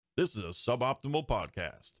This is a Suboptimal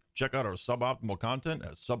podcast. Check out our suboptimal content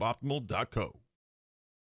at suboptimal.co.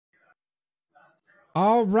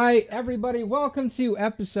 All right, everybody, welcome to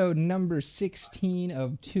episode number 16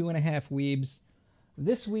 of 2.5 Weebs.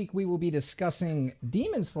 This week we will be discussing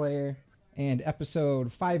Demon Slayer and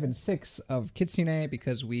episode 5 and 6 of Kitsune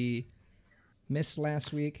because we missed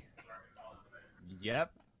last week.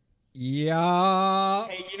 Yep. Yeah.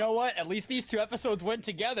 Hey, you know what? At least these two episodes went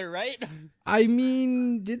together, right? I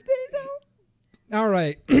mean, did they though? All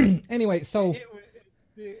right. Anyway, so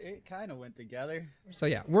It kind of went together. So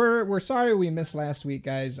yeah, we're sorry we missed last week,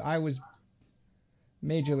 guys. I was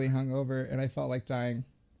majorly hungover and I felt like dying.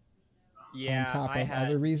 Yeah, on top of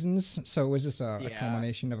other reasons. So it was just a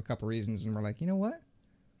culmination of a couple reasons, and we're like, you know what?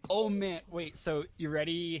 Oh man, wait. So you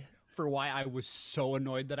ready for why I was so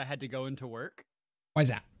annoyed that I had to go into work? Why's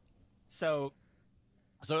that? So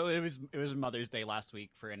it was Mother's Day last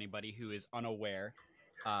week. For anybody who is unaware,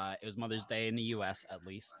 it was Mother's Day in the U.S. at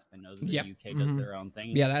least. I know that the UK does their own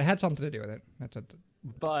thing. Yeah, that had something to do with it.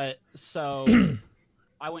 But so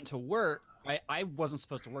I went to work. I wasn't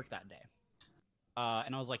supposed to work that day.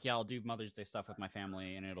 And I was like, yeah, I'll do Mother's Day stuff with my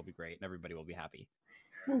family and it'll be great and everybody will be happy.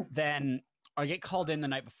 Then I get called in the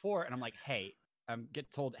night before and I'm like, hey,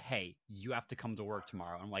 get told, hey, you have to come to work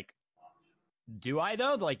tomorrow. I'm like, do I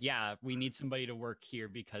though? They're like, yeah, we need somebody to work here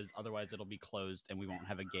because otherwise it'll be closed and we won't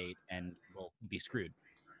have a gate and we'll be screwed.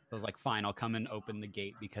 So I was like, fine, I'll come and open the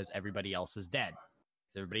gate because everybody else is dead.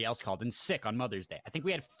 Everybody else called in sick on Mother's Day. I think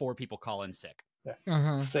we had 4 people call in sick.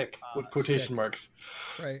 Yeah. Sick with quotation marks.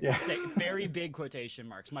 Right. Yeah. Sick, very big quotation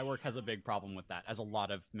marks. My work has a big problem with that, as a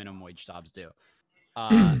lot of minimum wage jobs do.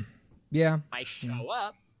 Yeah. I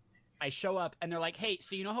show up, and they're like, "Hey,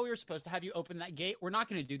 so you know how we were supposed to have you open that gate? We're not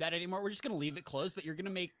going to do that anymore. We're just going to leave it closed, but you're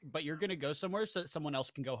going to go somewhere so that someone else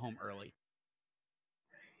can go home early."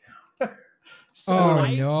 So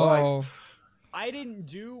no! I didn't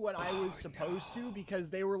do what I was supposed to because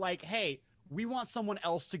they were like, "Hey, we want someone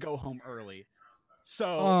else to go home early."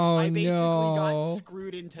 So I basically got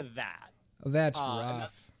screwed into that. That's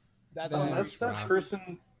rough. Unless that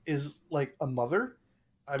person is like a mother,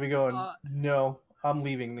 I'd be going, no, I'm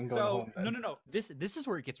leaving and going home. Then. No. This is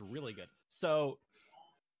where it gets really good. So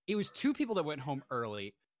it was 2 people that went home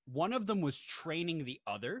early. One of them was training the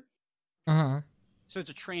other. So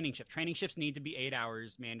it's a training shift. Training shifts need to be 8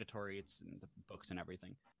 hours mandatory. It's in the books and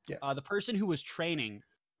everything. Yeah. The person who was training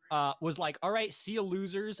was like, all right, see you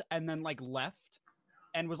losers, and then like left.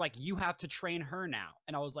 And was like, you have to train her now.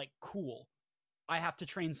 And I was like, cool. I have to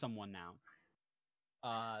train someone now.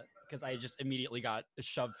 Because I just immediately got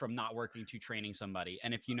shoved from not working to training somebody.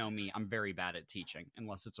 And if you know me, I'm very bad at teaching,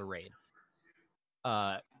 unless it's a raid.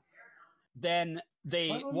 Then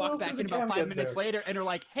they walk back in about 5 minutes later and are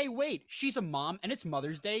like, hey, wait, she's a mom and it's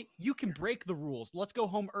Mother's Day. You can break the rules. Let's go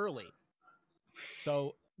home early.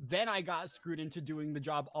 So then I got screwed into doing the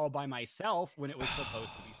job all by myself when it was supposed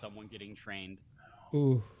to be someone getting trained.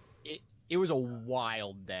 Ooh. It was a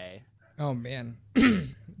wild day. Oh man,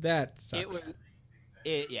 that sucks.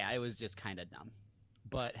 It was just kind of dumb.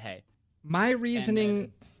 But hey, my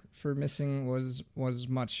reasoning for missing was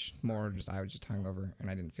much more just I was just hungover and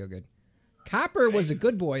I didn't feel good. Copper was a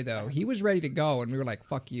good boy though. He was ready to go and we were like,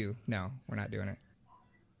 "Fuck you, no, we're not doing it."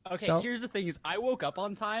 Okay, here's the thing: is I woke up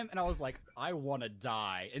on time and I was like, "I want to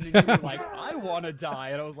die," and then you were like, "I want to die,"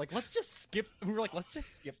 and I was like, "Let's just skip." We were like, "Let's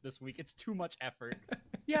just skip this week. It's too much effort."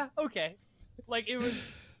 Yeah, okay. Like it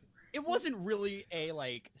wasn't really a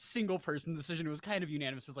like single person decision. It was kind of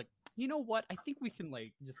unanimous. It was like, you know what? I think we can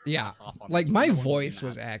like just pass off on like this. my voice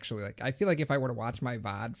was actually like I feel like if I were to watch my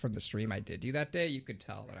VOD from the stream I did do that day, you could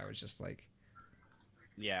tell that I was just like,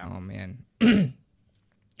 yeah. Oh man.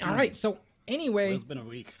 All right, so. Anyway, it's been a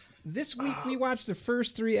week. This week we watched the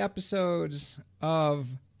first 3 episodes of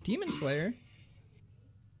Demon Slayer.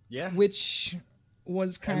 Yeah. Which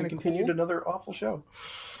was kind of cool. Continued another awful show.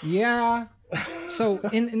 Yeah. So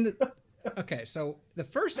so the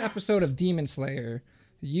first episode of Demon Slayer,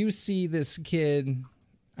 you see this kid,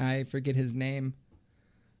 I forget his name.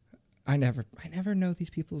 I never know these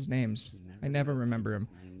people's names. I never remember him.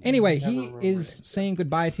 Anyway, he is saying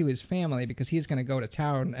goodbye to his family because he's going to go to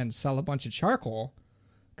town and sell a bunch of charcoal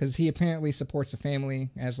because he apparently supports the family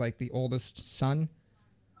as like the oldest son.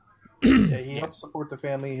 Yeah, he helps support the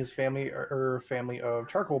family. His family are family of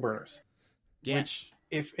charcoal burners. Yeah. Which,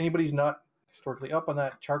 if anybody's not historically up on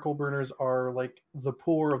that, charcoal burners are like the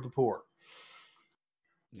poor of the poor.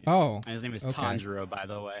 Yeah. Oh. And his name is Tanjiro, by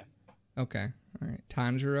the way. Okay. All right.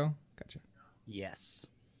 Tanjiro. Gotcha. Yes.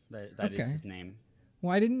 That is his name.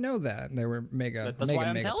 Well, I didn't know that. They were mega. That's why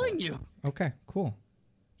I'm telling you. Okay, cool.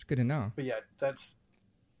 It's good to know. But yeah,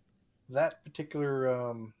 that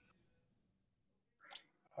particular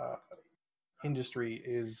industry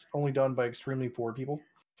is only done by extremely poor people.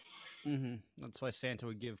 That's why Santa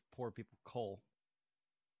would give poor people coal.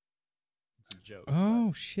 It's a joke.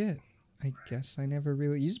 Oh shit! I guess I never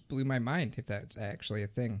really. You just blew my mind. If that's actually a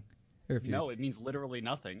thing, or if No, it means literally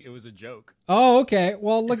nothing. It was a joke. Oh, okay.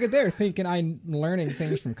 Well, look at there, thinking I'm learning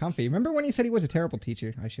things from Comfy. Remember when he said he was a terrible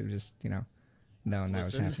teacher? I should have just, known that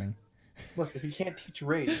was happening. Look, if you can't teach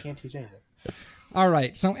Raid, you can't teach anything. All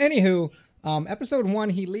right. So, anywho, episode 1,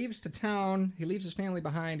 he leaves to town. He leaves his family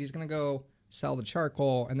behind. He's gonna go sell the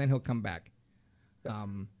charcoal, and then he'll come back.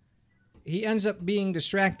 He ends up being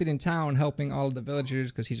distracted in town, helping all of the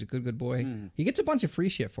villagers because he's a good boy. He gets a bunch of free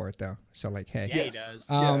shit for it, though. So, like, hey, Yeah, he does.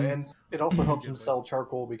 And it also helps him sell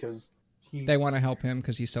charcoal because they want to help him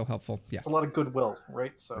because he's so helpful. Yeah, it's a lot of goodwill,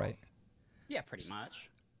 right? So right. Yeah, pretty much.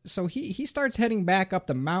 So he starts heading back up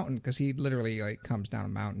the mountain because he literally like comes down a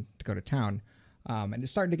mountain to go to town, and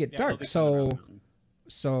it's starting to get dark. So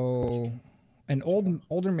an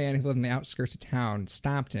older man who lived in the outskirts of town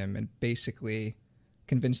stopped him and basically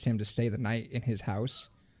convinced him to stay the night in his house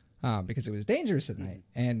because it was dangerous at night,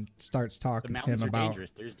 and starts talking to him about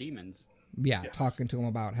dangerous. There's demons. Yeah, talking to him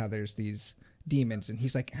about how there's these demons, and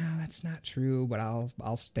he's like, that's not true, but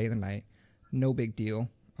I'll stay the night. No big deal.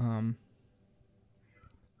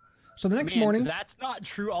 So the next morning, that's not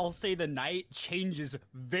true. I'll say the night changes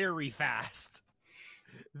very fast.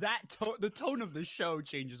 The tone of the show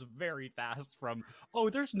changes very fast from,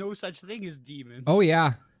 there's no such thing as demons. Oh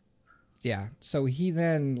yeah. Yeah. So he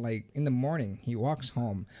then, like, in the morning, he walks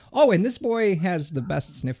home. Oh, and this boy has the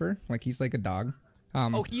best sniffer. Like, he's like a dog.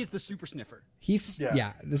 He is the super sniffer. This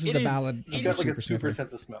is the ballad. He's got like a super sniffer.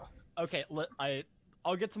 sense of smell. Okay,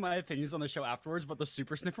 I'll get to my opinions on the show afterwards, but the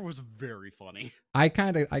super sniffer was very funny. I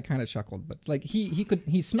kind of chuckled, but like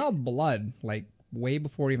he smelled blood like way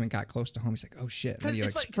before he even got close to home. He's like, oh shit! And then he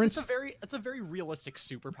sprints. It's a very realistic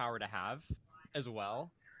superpower to have, as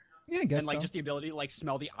well. Yeah, I guess. And like so. just the ability to like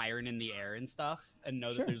smell the iron in the air and stuff, and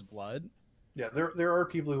know that there's blood. Yeah, there are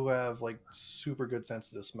people who have like super good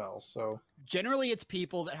senses of smell. So generally, it's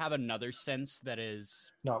people that have another sense that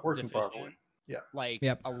is not working deficient. properly. Yeah, like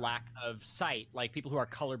a lack of sight. Like people who are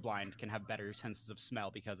colorblind can have better senses of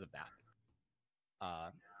smell because of that.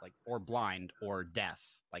 Like or blind or deaf.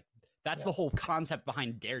 Like that's the whole concept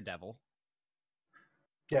behind Daredevil.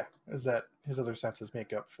 Yeah, is that his other senses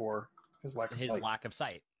make up for his lack of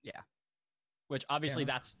sight. Yeah, which obviously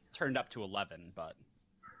that's turned up to 11, but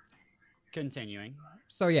continuing.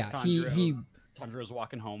 So yeah, Tanjiro's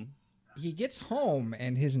walking home. He gets home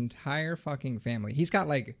and his entire fucking family. He's got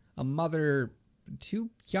like a mother, 2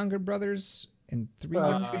 younger brothers, and 3 2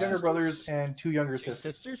 younger brothers and 2 younger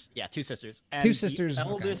sisters. Yeah, 2 sisters. And 2 sisters.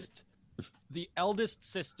 The eldest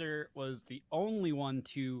sister was the only one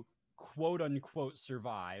to quote unquote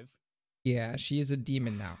survive. Yeah, she is a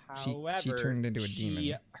demon now. However, she turned into a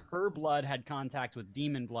demon. Her blood had contact with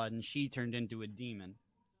demon blood, and she turned into a demon.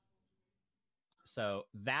 So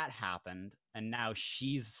that happened, and now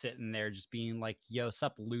she's sitting there just being like, yo,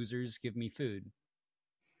 sup, losers, give me food.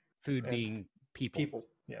 Food being people. People,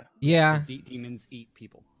 yeah. Yeah. Demons eat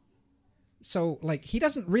people. So, like, he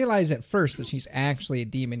doesn't realize at first that she's actually a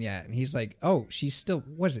demon yet. And he's like, oh, she's still,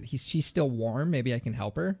 what is it? She's still warm. Maybe I can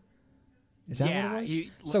help her. Is that what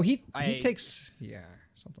it was? So he takes,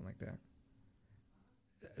 something like that.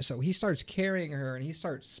 So he starts carrying her and he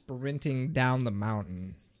starts sprinting down the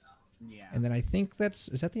mountain. Yeah. And then I think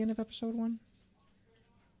is that the end of episode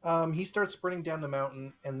 1? He starts sprinting down the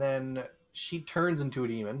mountain and then she turns into a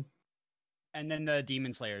demon. And then the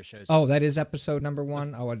Demon Slayer shows up. Oh, that is episode number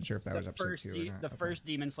 1? I wasn't sure if that was episode 2 or not. The first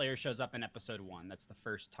Demon Slayer shows up in episode 1. That's the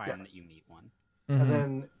first time that you meet one.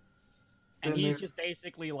 Mm-hmm. And he's just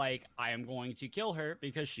basically like, I am going to kill her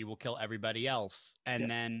because she will kill everybody else. And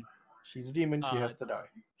then... she's a demon, she has to die.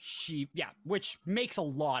 Which makes a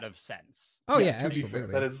lot of sense. Oh, yeah,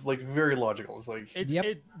 absolutely. That is, like, very logical. It's like...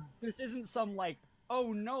 This isn't some, like,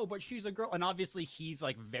 oh, no, but she's a girl. And obviously he's,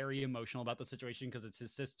 like, very emotional about the situation because it's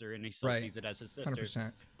his sister, and he still sees it as his sister.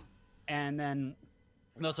 100%. And then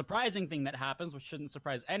the surprising thing that happens, which shouldn't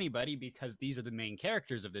surprise anybody because these are the main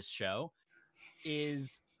characters of this show,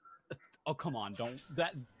 is... Oh, come on,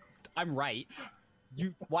 I'm right.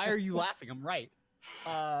 Why are you laughing? I'm right.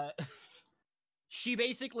 She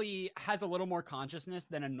basically has a little more consciousness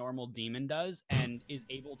than a normal demon does and is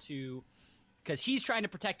able to, because he's trying to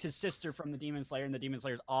protect his sister from the Demon Slayer, and the Demon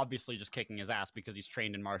Slayer's obviously just kicking his ass because he's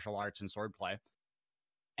trained in martial arts and swordplay.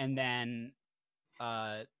 And then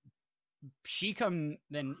she comes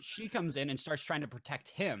in and starts trying to protect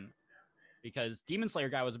him because Demon Slayer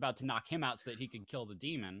guy was about to knock him out so that he could kill the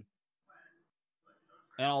demon.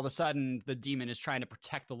 And all of a sudden, the demon is trying to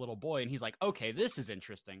protect the little boy, and he's like, okay, this is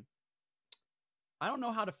interesting. I don't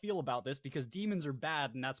know how to feel about this because demons are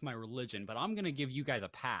bad, and that's my religion, but I'm going to give you guys a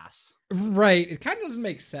pass. Right. It kind of doesn't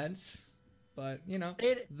make sense, but, you know,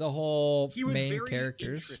 the whole main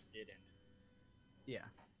characters. Interested in it. Yeah.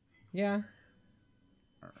 Yeah.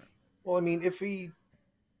 Well, I mean,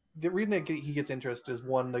 the reason that he gets interested is,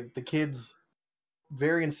 one, the kid's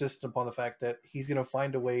very insistent upon the fact that he's going to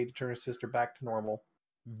find a way to turn his sister back to normal.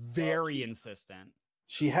 Very insistent.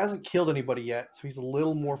 She hasn't killed anybody yet, so he's a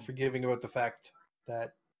little more forgiving about the fact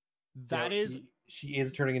that she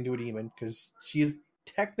is turning into a demon, because she is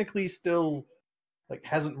technically still like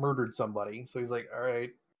hasn't murdered somebody. So he's like, all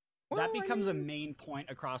right. That becomes a main point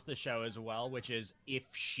across the show as well, which is if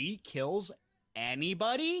she kills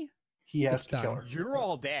anybody, he has to kill her. You're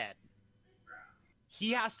all dead.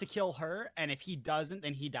 He has to kill her, and if he doesn't,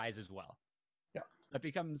 then he dies as well. Yeah. That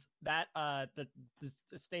becomes that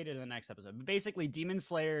stated in the next episode. But basically, Demon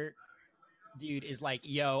Slayer dude is like,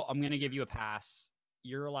 yo, I'm gonna give you a pass.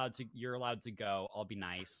 You're allowed to go. I'll be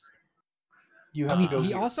nice.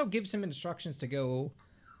 He also gives him instructions to go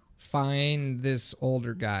find this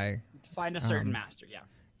older guy. Find a certain master,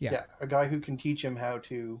 yeah. A guy who can teach him how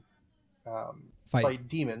to fight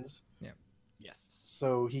demons. Yeah. Yes.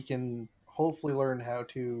 So he can hopefully learn how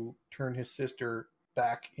to turn his sister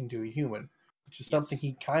back into a human, which is something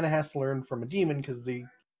he kind of has to learn from a demon, because the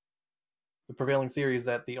prevailing theory is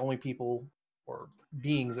that the only people or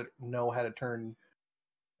beings that know how to turn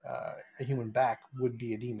a human back would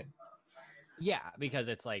be a demon. Yeah, because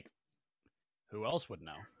it's like, who else would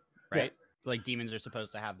know, right? Yeah. Like, demons are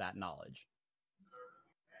supposed to have that knowledge.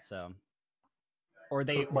 So, or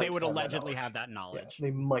they would allegedly have that knowledge. Yeah,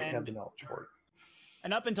 they might have the knowledge for it.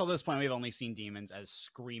 And up until this point, we've only seen demons as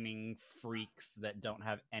screaming freaks that don't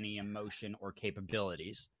have any emotion or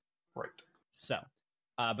capabilities. Right. So,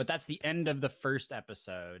 but that's the end of the first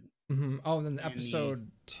episode. Mm-hmm. Oh, and then episode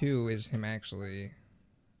 2 is him actually.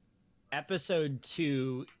 Episode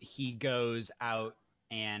 2, he goes out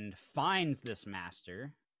and finds this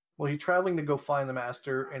master. Well, he's traveling to go find the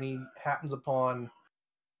master, and he happens upon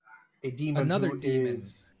a demon who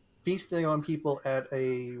is feasting on people at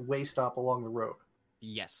a way stop along the road.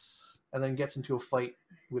 Yes. And then gets into a fight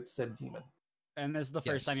with said demon. And this is the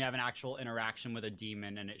first time you have an actual interaction with a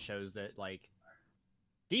demon, and it shows that, like,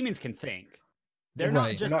 demons can think. They're not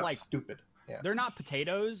just they're not stupid. Yeah. They're not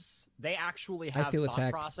potatoes. They actually have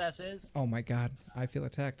thought processes. Oh my god, I feel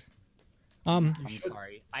attacked. I'm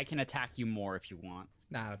sorry. I can attack you more if you want.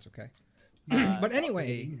 Nah, that's okay. But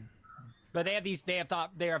anyway, but they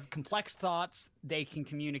have complex thoughts. They can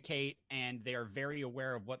communicate, and they are very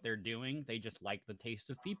aware of what they're doing. They just like the taste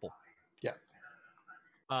of people.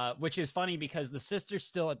 Yeah. Which is funny because the sister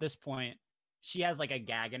still at this point, she has like a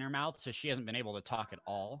gag in her mouth, so she hasn't been able to talk at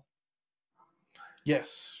all.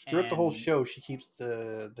 Yes, throughout the whole show, she keeps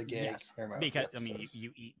the gag in her mouth. Because I mean,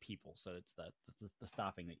 you eat people, so it's the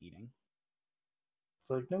stopping the eating.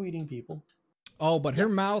 It's like no eating people. Oh, but her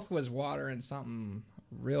mouth was watering something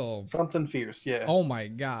fierce. Yeah. Oh my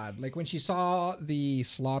god! Like when she saw the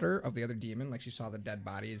slaughter of the other demon, like she saw the dead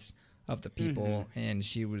bodies of the people, and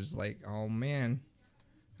she was like, "Oh man,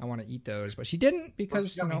 I want to eat those," but she didn't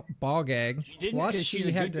because ball gag. She didn't because she's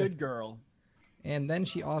a good girl. And then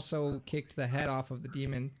she also kicked the head off of the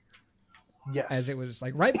demon. Yes. As it was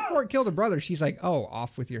like right before it killed her brother, she's like, "Oh,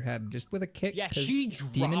 off with your head," just with a kick. Yeah, she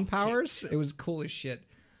demon powers. It was cool as shit.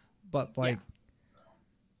 But like,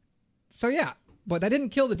 so yeah, but that didn't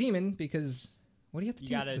kill the demon because what do you have to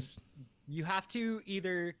do? You have to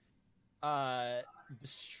either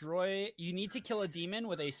destroy. You need to kill a demon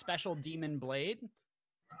with a special demon blade,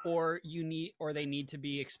 or they need to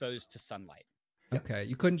be exposed to sunlight. Okay,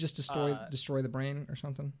 you couldn't just destroy the brain or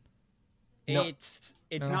something? It's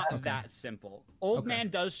not that simple. Old man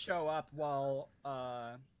does show up while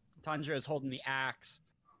Tanjiro is holding the axe.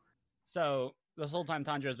 So this whole time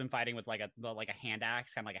Tanjiro has been fighting with like a hand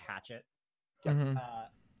axe, kind of like a hatchet. Mm-hmm.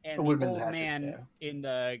 And the old man in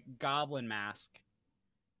the goblin mask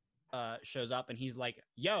shows up, and he's like,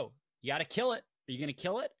 "Yo, you gotta kill it. Are you gonna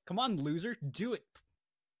kill it? Come on, loser, do it."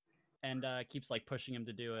 And keeps like pushing him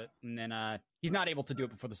to do it, and then he's not able to do it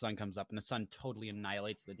before the sun comes up, and the sun totally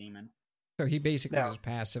annihilates the demon. So he basically just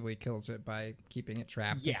passively kills it by keeping it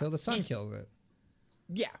trapped until the sun kills it.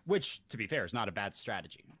 Yeah, which to be fair is not a bad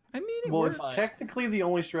strategy. I mean, it's technically the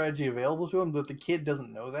only strategy available to him, but the kid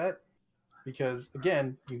doesn't know that because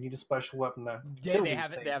again, you need a special weapon to kill they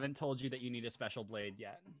haven't told you that you need a special blade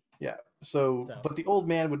yet. Yeah. So, but the old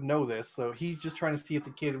man would know this, so he's just trying to see if the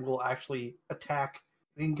kid will actually attack.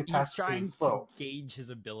 He's trying to gauge his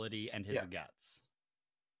ability and his guts.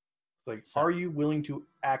 like, are you willing to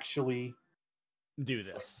actually do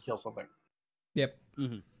this? Kill something. Yep.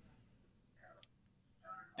 Mm-hmm.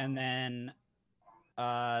 And then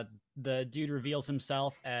the dude reveals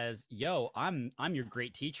himself as, yo, I'm your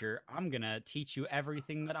great teacher. I'm going to teach you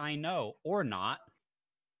everything that I know, or not.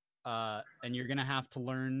 And you're going to have to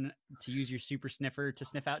learn to use your super sniffer to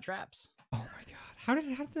sniff out traps. Oh my god.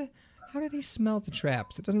 How did he smell the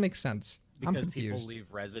traps? It doesn't make sense. Because I'm confused. people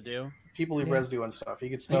leave residue. People leave residue and stuff. You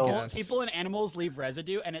could smell. People and animals leave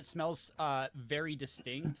residue, and it smells very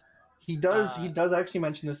distinct. He does actually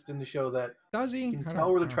mention this in the show that does he? You can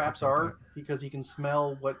tell where the traps are because he can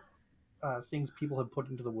smell what things people have put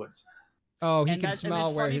into the woods. Oh, he can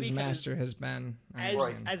smell where his master has been.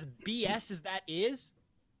 As BS as that is,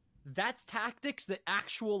 that's tactics that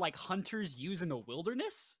actual like hunters use in the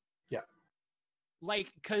wilderness. Yeah.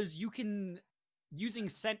 Like, because using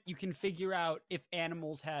scent, you can figure out if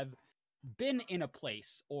animals have been in a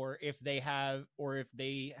place, or if they have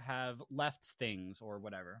left things or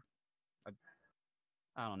whatever.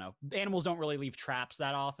 I don't know. Animals don't really leave traps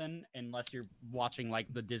that often unless you're watching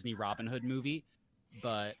like the Disney Robin Hood movie.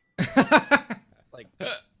 But like,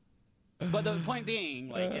 but the point being,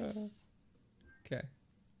 like, it's okay.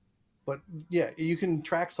 But yeah, you can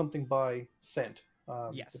track something by scent,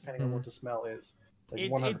 yes, depending on what the smell is.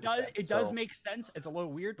 Like it does make sense. It's a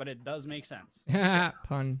little weird, but it does make sense.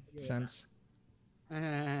 Pun sense.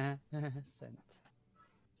 Sense.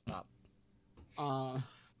 Stop.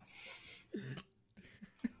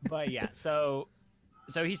 But yeah, so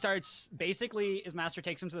he starts, basically his master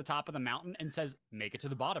takes him to the top of the mountain and says, make it to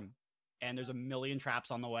the bottom. And there's a million traps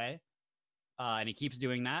on the way. And he keeps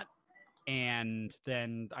doing that. And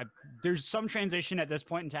then there's some transition at this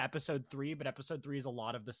point into episode 3, but episode 3 is a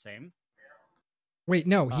lot of the same. Wait,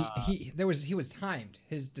 no, he was timed.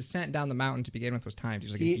 His descent down the mountain to begin with was timed. He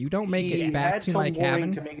was like, if you don't make it back to my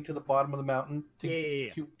cabin, to make it to the bottom of the mountain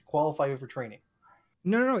to qualify for training.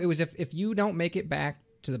 No. It was if you don't make it back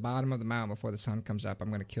to the bottom of the mountain before the sun comes up, I'm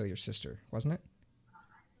going to kill your sister. Wasn't it?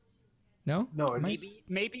 No.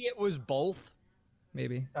 Maybe it was both.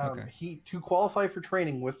 Maybe. Okay. To qualify for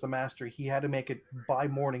training with the master, he had to make it by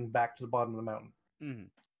morning back to the bottom of the mountain. Mm-hmm.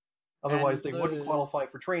 Otherwise, they wouldn't qualify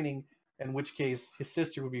for training. In which case, his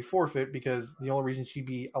sister would be forfeit because the only reason she'd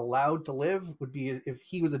be allowed to live would be if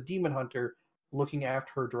he was a demon hunter looking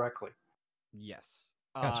after her directly. Yes.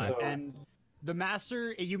 Gotcha. And the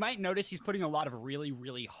master, you might notice he's putting a lot of really,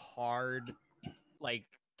 really hard, like,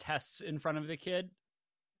 tests in front of the kid.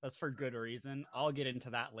 That's for good reason. I'll get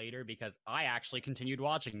into that later because I actually continued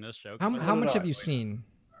watching this show. How much have you seen?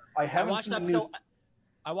 I haven't seen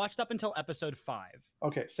I watched up until episode 5.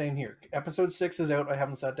 Okay, same here. Episode 6 is out. I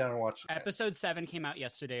haven't sat down and watched it. Episode 7 came out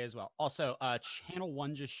yesterday as well. Also, Channel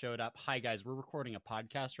 1 just showed up. Hi, guys. We're recording a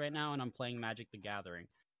podcast right now, and I'm playing Magic the Gathering.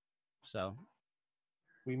 So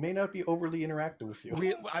we may not be overly interactive with you.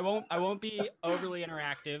 I won't be overly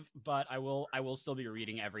interactive, but I will still be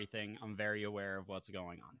reading everything. I'm very aware of what's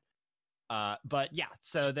going on. But yeah,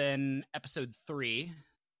 so then episode 3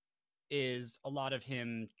 is a lot of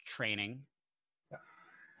him training.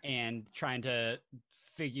 And trying to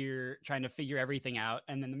figure everything out,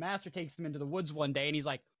 and then the master takes him into the woods one day, and he's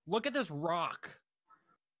like, "Look at this rock!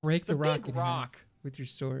 Break the rock with your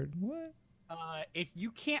sword." What? If you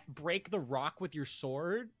can't break the rock with your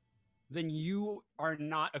sword, then you are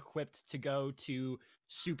not equipped to go to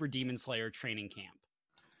Super Demon Slayer training camp.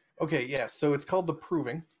 Okay, yeah. So it's called the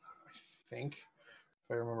Proving, I think, if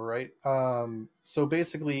I remember right. So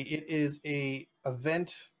basically, it is a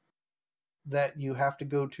event that you have to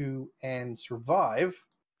go to and survive.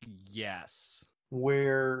 Yes.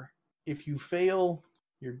 Where if you fail,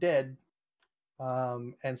 you're dead.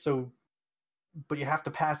 And so, but you have to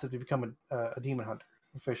pass it to become a demon hunter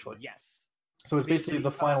officially. Yes. So it's basically the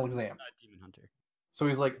final exam. Demon hunter. So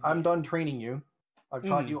he's like, I'm done training you. I've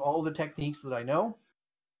taught you all the techniques that I know.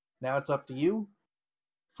 Now it's up to you.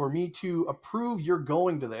 For me to approve you're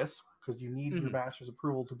going to this, because you need your master's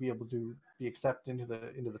approval to be able to be accepted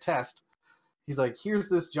into the test. He's like, here's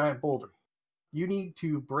this giant boulder. You need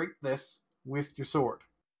to break this with your sword.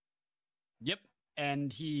 Yep.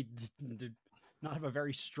 And he did not have a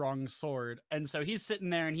very strong sword. And so he's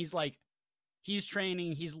sitting there and he's like, he's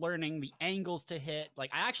training, he's learning the angles to hit.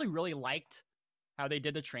 Like, I actually really liked how they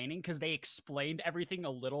did the training because they explained everything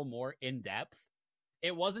a little more in depth.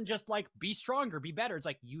 It wasn't just like, be stronger, be better. It's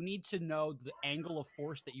like, you need to know the angle of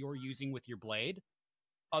force that you're using with your blade.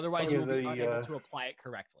 Otherwise, you'll be unable to apply it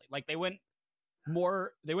correctly. Like, they went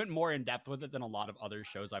more in depth with it than a lot of other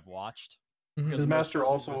shows I've watched. His master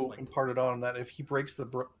also imparted on him that if he breaks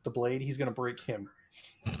the blade, he's going to break him.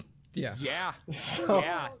 Yeah. Yeah. So...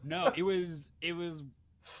 Yeah. No, it was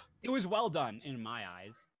It was well done in my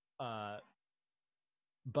eyes.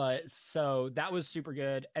 But so that was super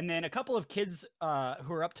good. And then a couple of kids who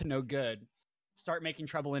are up to no good start making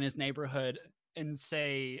trouble in his neighborhood and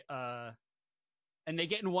say, and they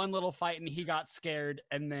get in one little fight and he got scared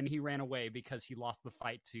and then he ran away because he lost the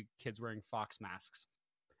fight to kids wearing fox masks.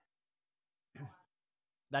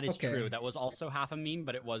 That is true. That was also half a meme,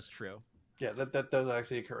 but it was true. Yeah, that does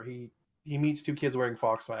actually occur. He meets two kids wearing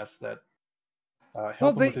fox masks that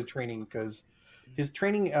help him with his training, because his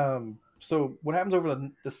training. So what happens over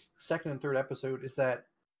the second and third episode is that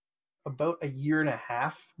about a year and a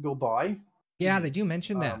half go by. Yeah, they do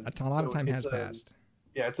mention that. A lot of time has passed.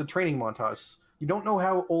 Yeah, it's a training montage. You don't know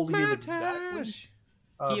how old he is exactly.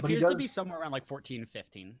 He appears to be somewhere around like 14,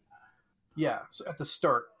 15. Yeah, so at the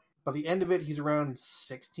start. By the end of it, he's around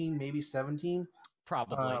 16, maybe 17.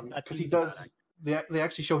 Probably. Because he does. They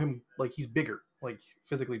actually show him like he's bigger, like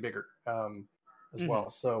physically bigger, as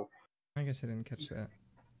well. So I guess I didn't catch that.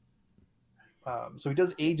 So he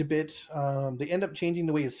does age a bit. They end up changing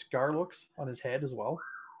the way his scar looks on his head as well.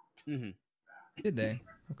 Mm-hmm. Did they?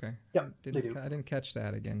 Okay. Yeah, they do. I didn't catch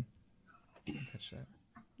that again. Didn't catch that.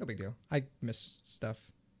 No big deal. I miss stuff.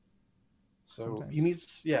 So sometimes. he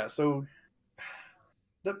meets. Yeah. So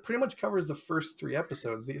that pretty much covers the first 3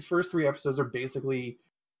 episodes. These first 3 episodes are basically,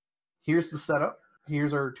 here's the setup.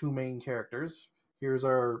 Here's our 2 main characters. Here's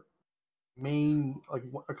our main, like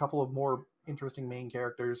a couple of more interesting main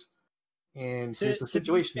characters. And here's the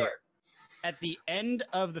situation there. At the end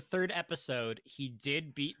of the 3rd episode, he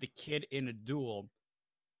did beat the kid in a duel,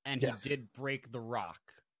 and he did break the rock.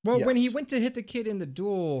 Well, when he went to hit the kid in the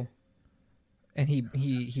duel, and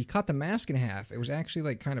he cut the mask in half, it was actually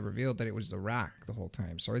like kind of revealed that it was the Rock the whole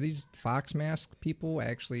time. So are these Fox mask people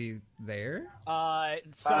actually there?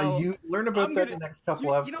 So you learn about that in the next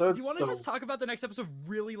couple episodes. Do you want to just talk about the next episode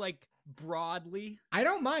really like broadly? I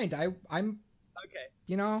don't mind. I'm okay.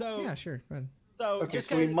 You know, yeah, sure. But so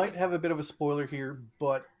we might have a bit of a spoiler here,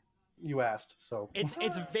 but you asked, so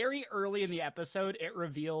it's very early in the episode. It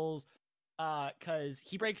reveals because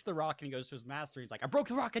he breaks the rock and he goes to his master. He's like, "I broke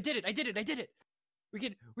the rock. I did it. We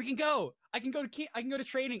can go. I can go to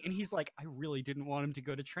training." And he's like, "I really didn't want him to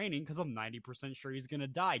go to training because I'm 90% sure he's gonna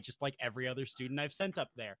die, just like every other student I've sent up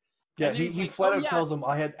there." Yeah, he flat out tells him,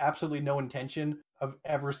 "I had absolutely no intention of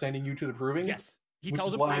ever sending you to the proving." Yes, he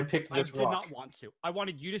tells him, I did not want to. I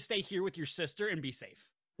wanted you to stay here with your sister and be safe.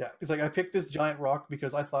 Yeah, he's like, "I picked this giant rock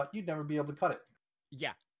because I thought you'd never be able to cut it."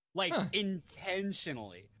 Yeah, like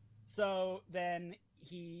intentionally. So then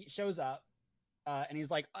he shows up, and he's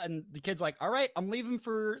like, and the kid's like, "All right, I'm leaving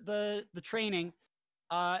for the training.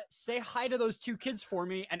 Say hi to those 2 kids for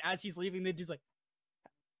me." And as he's leaving, the dude's like,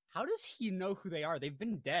 "How does he know who they are? They've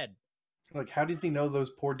been dead." Like, how does he know those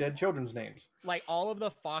poor dead children's names? Like, all of the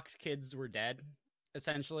Fox kids were dead,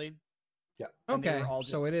 essentially. Yeah. And they were all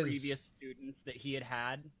just previous students that he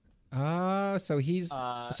had. So he's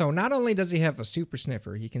so not only does he have a super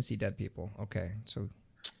sniffer, he can see dead people. Okay, so.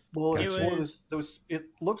 Well, it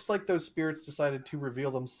looks like those spirits decided to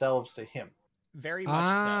reveal themselves to him. Very much so.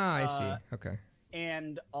 I see. Okay.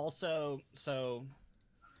 And also, so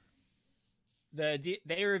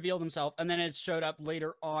they revealed themselves, and then it showed up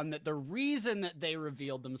later on that the reason that they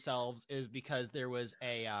revealed themselves is because there was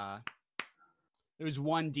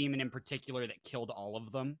one demon in particular that killed all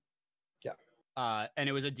of them. Yeah. And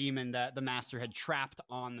it was a demon that the master had trapped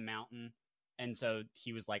on the mountain. And so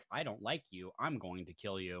he was like, "I don't like you. I'm going to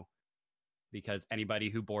kill you." Because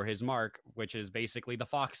anybody who bore his mark, which is basically the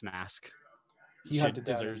fox mask,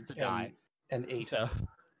 deserves to die. And ate. So,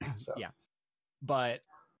 yeah. But,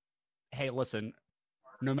 hey, listen,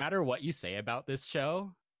 no matter what you say about this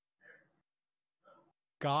show,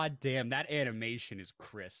 god damn, that animation is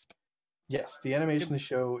crisp. Yes, the animation of the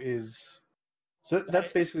show is... So that's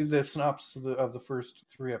basically the synopsis of the first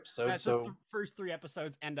 3 episodes. The first 3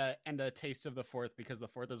 episodes and a taste of the 4th, because the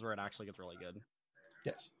 4th is where it actually gets really good.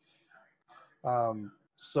 Yes.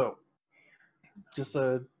 So just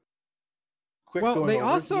a quick. Well, they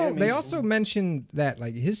also mentioned that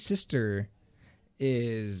like his sister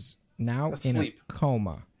is now in a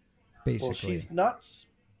coma. Basically, well, she's not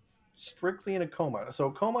strictly in a coma. So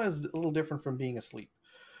coma is a little different from being asleep.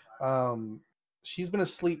 She's been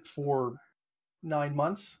asleep for 9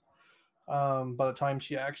 months. By the time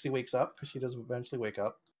she actually wakes up, because she does eventually wake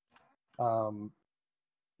up.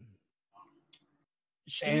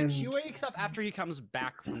 She wakes up after he comes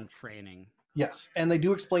back from training. Yes, and they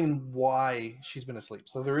do explain why she's been asleep.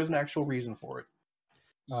 So there is an actual reason for it.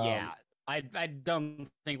 Yeah, I don't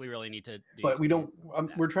think we really need to. But we don't.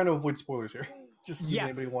 We're trying to avoid spoilers here. Just in case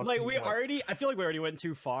anybody wants like to I feel like we already went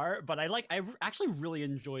too far, but I actually really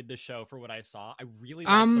enjoyed the show for what I saw. I really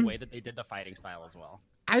liked the way that they did the fighting style as well.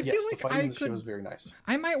 I feel like the fighting in the show was very nice.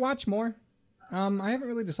 I might watch more. I haven't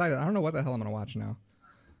really decided. I don't know what the hell I'm gonna watch now.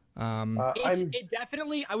 It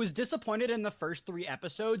definitely. I was disappointed in the first 3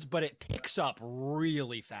 episodes, but it picks up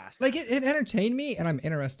really fast. Like it entertained me, and I'm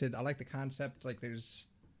interested. I like the concept. Like there's.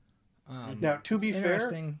 Now, to be fair,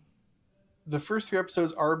 the first 3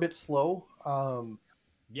 episodes are a bit slow. But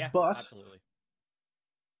absolutely.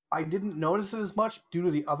 I didn't notice it as much due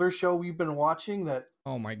to the other show we've been watching. That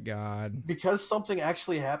oh my god, because something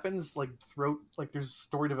actually happens like throughout, like there's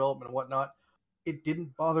story development and whatnot. It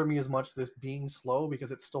didn't bother me as much this being slow because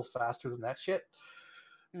it's still faster than that shit.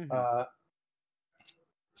 Mm-hmm.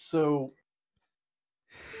 So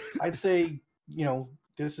I'd say,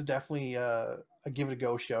 this is definitely a give it a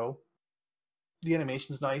go show. The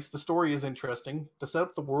animation's nice. The story is interesting. The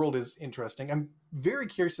setup of the world is interesting. I'm very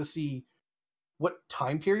curious to see what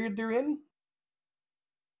time period they're in.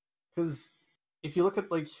 Because if you look at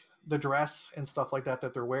like the dress and stuff like that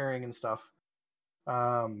they're wearing and stuff,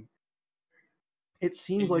 it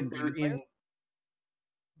seems like they're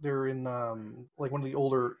in like one of the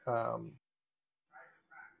older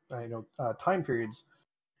time periods.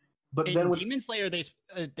 But in then with Demon Slayer, they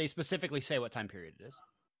specifically say what time period it is.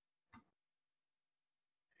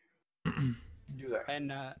 Do that.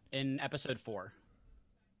 And in episode 4,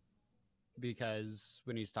 because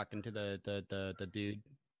when he's talking to the dude,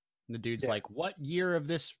 the dude's like, "What year of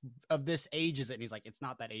this age is it?" And he's like, "It's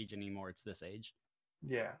not that age anymore. It's this age."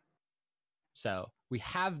 Yeah. So we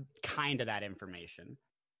have kind of that information.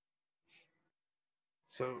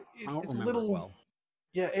 So I don't it's a remember little, well.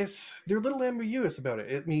 Yeah, they're a little ambiguous about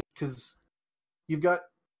it. I mean, because you've got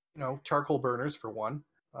charcoal burners for one,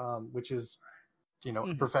 which is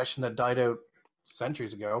a profession that died out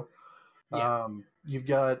centuries ago. Yeah. You've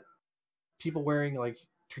got people wearing like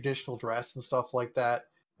traditional dress and stuff like that,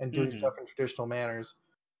 and doing stuff in traditional manners.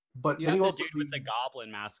 But you then have you the also dude with the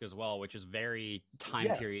goblin mask as well, which is very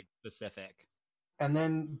time period specific. And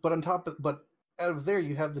then, but out of there,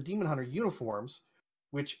 you have the Demon Hunter uniforms,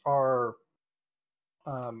 which are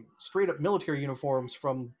straight up military uniforms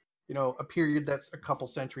from a period that's a couple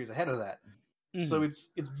centuries ahead of that. So it's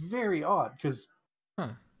very odd because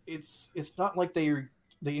it's not like they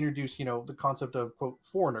introduce the concept of quote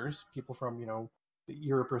foreigners, people from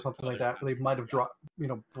Europe or something like that, where they might have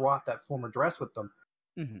brought that former dress with them.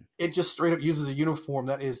 It just straight up uses a uniform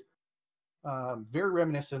that is very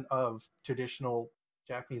reminiscent of traditional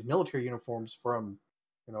Japanese military uniforms from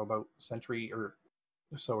about a century or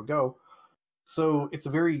so ago. So it's a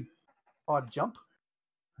very odd jump.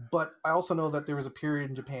 But I also know that there was a period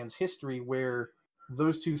in Japan's history where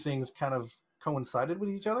those two things kind of coincided with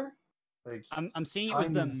each other. Like I'm seeing it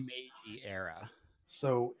was the Meiji era.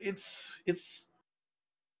 So it's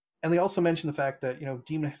and they also mention the fact that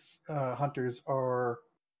demon hunters are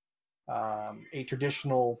a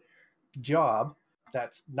traditional job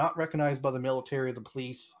that's not recognized by the military, the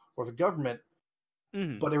police, or the government,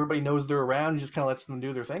 but everybody knows they're around and just kind of lets them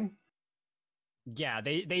do their thing. Yeah,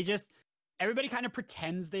 they just everybody kind of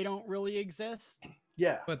pretends they don't really exist.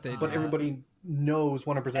 Yeah, but everybody knows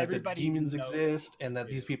 100% that demons exist and that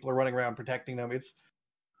these people are running around protecting them. It's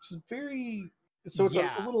just very it's a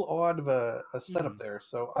little odd of a setup there.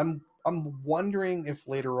 So I'm wondering if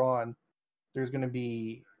later on there's going to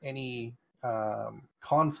be any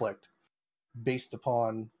conflict based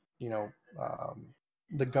upon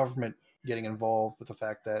the government getting involved with the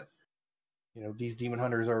fact that these demon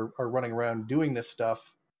hunters are running around doing this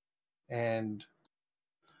stuff, and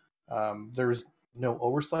there's no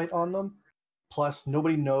oversight on them. Plus,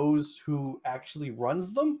 nobody knows who actually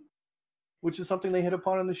runs them, which is something they hit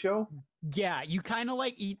upon in the show. Yeah, you kind of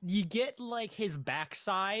like you get like his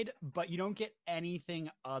backside, but you don't get anything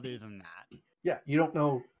other than that. Yeah, you don't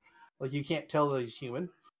know, like you can't tell that he's human.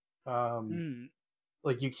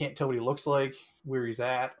 Like you can't tell what he looks like, where he's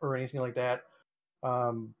at, or anything like that.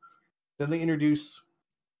 Then they introduce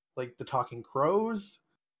like the talking crows,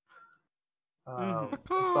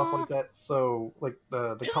 stuff like that. So like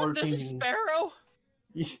the color changing. Sparrow.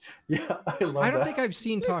 Yeah, I love that. I don't think I've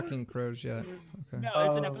seen Talking Crows yet. Okay. No,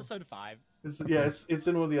 it's in episode 5. It's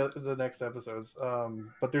in one of the next episodes.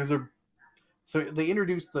 But so they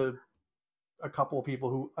introduced a couple of people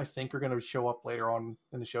who I think are going to show up later on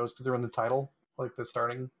in the shows because they're in the title, like the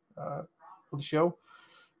starting of the show.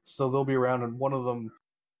 So they'll be around, and one of them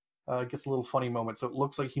gets a little funny moment. So it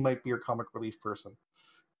looks like he might be your comic relief person.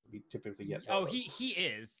 We typically get. Oh, he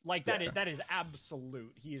is like that. That is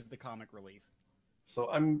absolute. He is the comic relief. So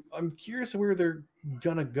I'm curious where they're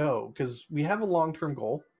gonna go because we have a long-term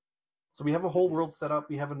goal. So we have a whole world set up.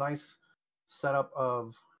 We have a nice setup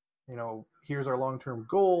of, here's our long-term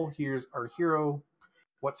goal. Here's our hero.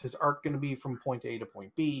 What's his arc going to be from point A to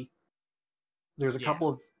point B? There's a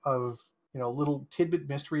couple of little tidbit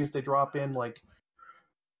mysteries they drop in, like,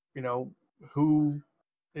 who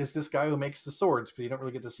is this guy who makes the swords? Because you don't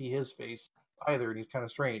really get to see his face either, and he's kind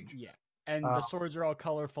of strange. Yeah, and the swords are all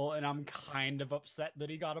colorful, and I'm kind of upset that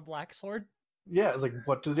he got a black sword. Yeah, it's like,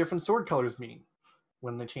 what do the different sword colors mean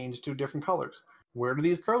when they change to different colors? Where do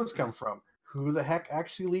these crows come from? Who the heck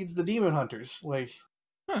actually leads the demon hunters? Like,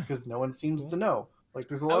 because no one seems to know. Like,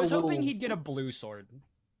 there's a lot of little... I was hoping he'd get a blue sword.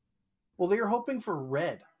 Well, they were hoping for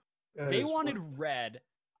red. They wanted red.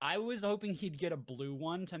 I was hoping he'd get a blue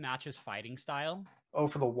one to match his fighting style. Oh,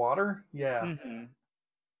 for the water? Yeah.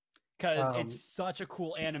 Because it's such a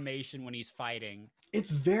cool animation when he's fighting. It's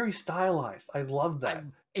very stylized. I love that.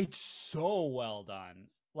 It's so well done.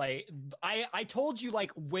 Like, I told you,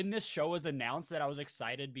 like, when this show was announced that I was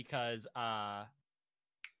excited because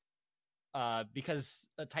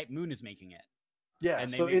Type Moon is making it. Yeah,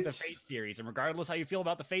 and they so make the Fate series, and regardless how you feel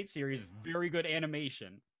about the Fate series, very good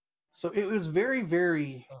animation. So it was very,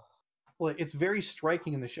 very, well, it's very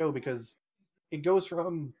striking in the show because it goes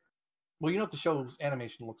from, well, you know what the show's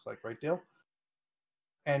animation looks like, right, Dale?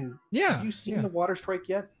 And have you seen the water strike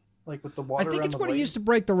yet? Like with the water. I think it's what he used to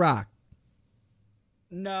break the rock.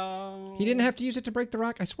 No, he didn't have to use it to break the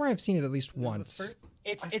rock. I swear I've seen it at least once.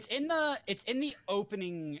 It's in the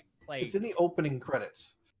opening, like it's in the opening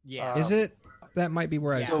credits. Yeah, is it? That might be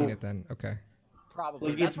where I've seen it then. Okay,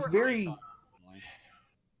 probably. Like,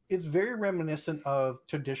 it's very reminiscent of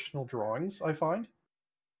traditional drawings, I find.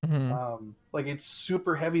 Like, it's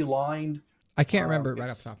super heavy lined. I can't remember it right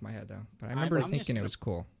off the top of my head though, but I remember thinking it was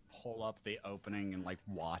cool. Pull up the opening and like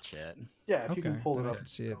watch it. Yeah, if you can pull it up, I can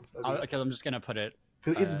see it. Okay, I'm just gonna put it.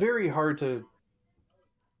 Because it's very hard to,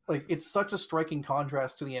 like, it's such a striking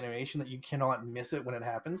contrast to the animation that you cannot miss it when it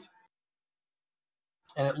happens.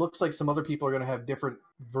 And it looks like some other people are going to have different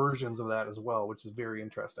versions of that as well, which is very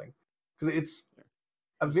interesting. Because it's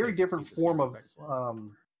a very different form of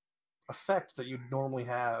effect that you'd normally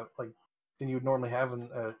have, like, than you'd normally have in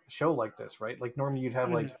a show like this, right? Like, normally you'd have,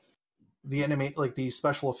 like, the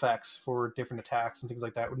special effects for different attacks and things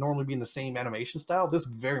like that would normally be in the same animation style. This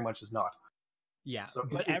very much is not. Yeah, so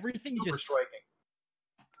but everything just striking.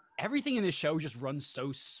 Everything in the show just runs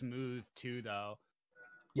so smooth too, though.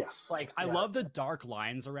 Yes. Like, I love the dark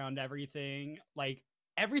lines around everything. Like,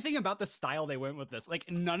 everything about the style they went with this. Like,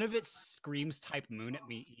 none of it screams Type Moon at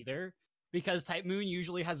me either, because Type Moon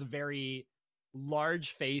usually has very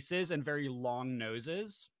large faces and very long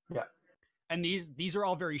noses. Yeah. And these are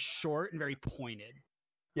all very short and very pointed.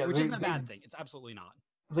 Yeah, which isn't a bad thing. It's absolutely not.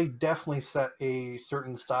 They definitely set a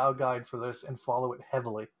certain style guide for this and follow it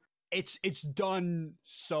heavily. It's done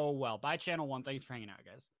so well. By Channel 1, thanks for hanging out,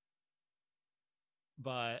 guys.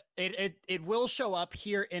 But it will show up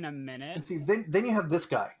here in a minute. And see, then you have this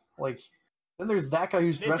guy. Like, then there's that guy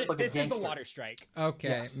who's dressed like a gangster. This is the water strike. Okay.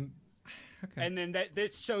 Yes. Okay. And then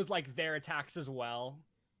this shows, like, their attacks as well.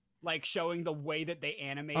 Like, showing the way that they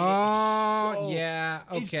animate it. Yeah.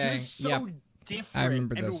 Okay. It's just so different. I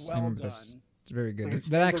remember this. Well I remember this. It's very good.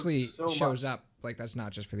 That actually shows up. Like, that's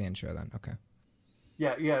not just for the intro then. Okay.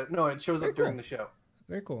 Yeah. No, it shows up during the show.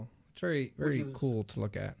 Very cool. It's very, very cool to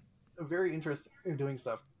look at. Very interesting in doing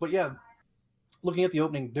stuff. But yeah, looking at the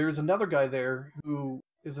opening, there's another guy there who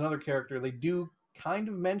is another character they do kind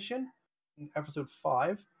of mention in episode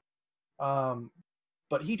 5.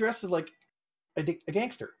 But he dresses like a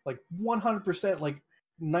gangster, like 100% like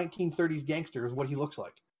 1930s gangster is what he looks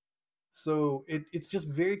like. So it's just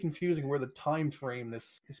very confusing where the time frame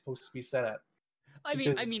this is supposed to be set at. I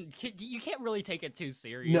mean, you can't really take it too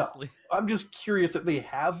seriously. No, I'm just curious if they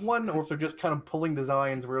have one or if they're just kind of pulling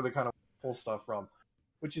designs where they kind of pull stuff from,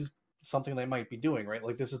 which is something they might be doing, right?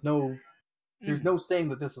 Like, there's no saying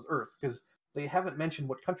that this is Earth because they haven't mentioned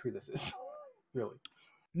what country this is, really.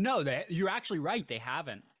 No, you're actually right. They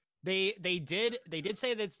haven't. They did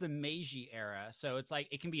say that it's the Meiji era, so it's like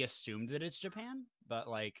it can be assumed that it's Japan, but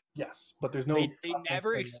like yes, but there's no. They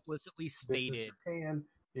never explicitly stated. This is Japan.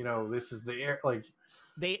 You know, this is the air. Like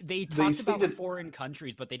they talked about foreign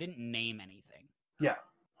countries, but they didn't name anything. Yeah,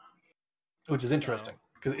 which is interesting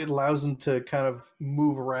because it allows them to kind of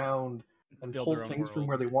move around and pull things from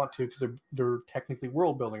where they want to because they're technically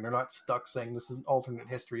world building. They're not stuck saying this is an alternate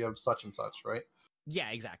history of such and such, right? Yeah,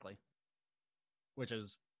 exactly. Which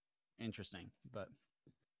is interesting, but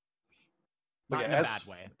not in a bad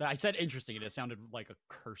way. I said interesting, and it sounded like a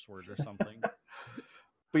curse word or something.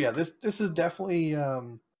 But yeah, this is definitely a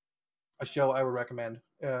show I would recommend.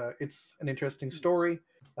 It's an interesting story.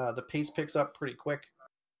 The pace picks up pretty quick.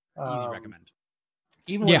 Easy recommend.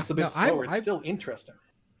 Even when it's a bit slower, it's still interesting.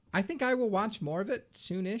 I think I will watch more of it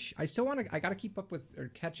soonish. I still want to. I got to keep up with or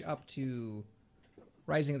catch up to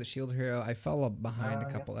Rising of the Shield Hero. I fell behind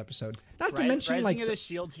a couple episodes. Not to mention Rising of the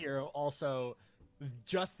Shield Hero also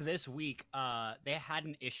just this week. They had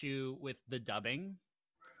an issue with the dubbing.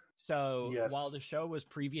 So while the show was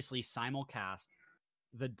previously simulcast,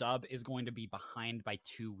 the dub is going to be behind by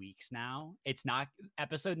 2 weeks now. It's not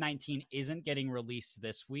episode 19 isn't getting released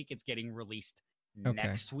this week. It's getting released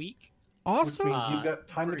next week. Also, you've got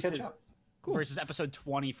time to catch up. Cool. Versus episode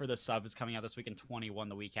 20 for the sub is coming out this week and 21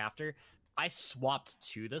 the week after. I swapped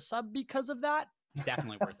to the sub because of that.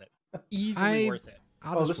 Definitely worth it. Easily worth it.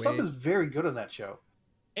 The sub is very good on that show.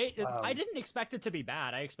 I didn't expect it to be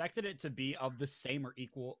bad. I expected it to be of the same or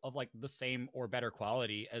equal, of like the same or better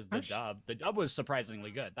quality as the dub. The dub was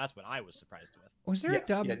surprisingly good. That's what I was surprised with. Was there a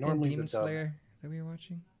dub in Demon Slayer that we were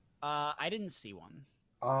watching? I didn't see one.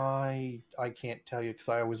 I can't tell you because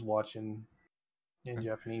I was watching in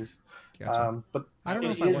Japanese. Gotcha. But I don't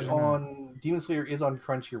know if it is on Demon Slayer is on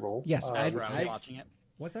Crunchyroll. Yes, I was watching it.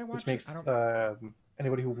 Was I watching? Which makes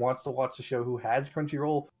anybody who wants to watch the show who has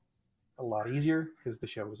Crunchyroll a lot easier because the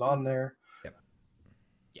show is on there. Yep.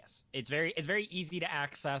 Yes, it's very easy to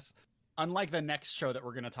access. Unlike the next show that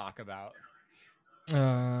we're going to talk about.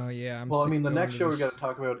 Yeah. The next show we're going to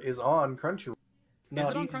talk about is on Crunchyroll. Is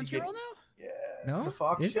it on Crunchyroll now? Yeah. No? The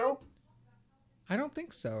Fox show? I don't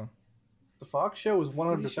think so. The Fox show is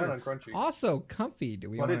 100% on Crunchy. Also, Comfy.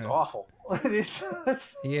 It's awful.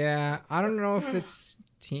 Yeah, I don't know if it's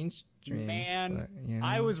teen stream. Man, but,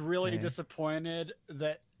 I was really disappointed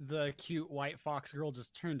that the cute white fox girl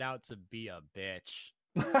just turned out to be a bitch.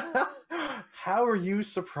 How are you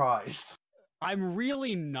surprised? I'm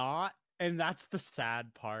really not, and that's the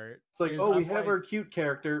sad part. It's like, we have our cute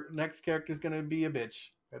character. Next character's gonna be a bitch.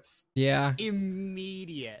 That's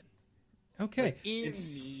immediate. Okay.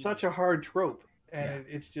 It's such a hard trope, and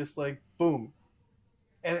it's just like boom.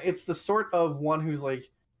 And it's the sort of one who's like,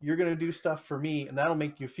 you're gonna do stuff for me, and that'll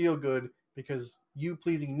make you feel good because you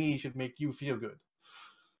pleasing me should make you feel good.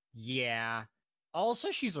 Yeah.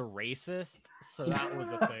 Also, she's a racist, so that was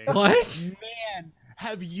a thing. What? Man,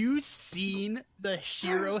 have you seen the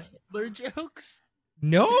Shiro Hitler jokes?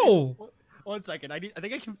 No. 1 second. I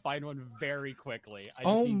think I can find one very quickly. I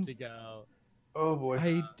just need to go. Oh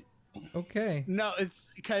boy. Okay. No, it's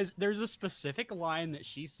because there's a specific line that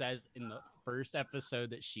she says in the first episode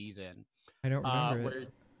that she's in. I don't remember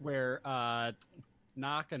where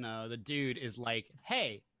Nakano, the dude, is like,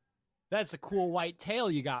 "Hey, that's a cool white tail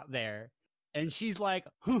you got there," and she's like,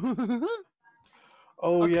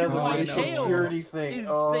 "Oh yeah, the racial purity thing.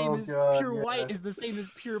 Pure white is the same as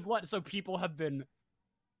pure blood." So people have been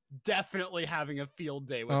definitely having a field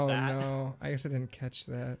day with that. Oh no, I guess I didn't catch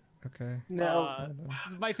that. Okay. No,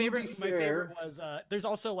 my favorite was there's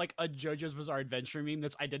also like a JoJo's Bizarre Adventure meme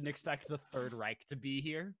that's I didn't expect the Third Reich to be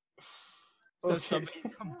here. So somebody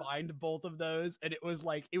combined both of those, and it was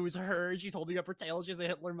her, and she's holding up her tail, she has a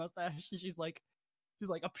Hitler mustache, and she's like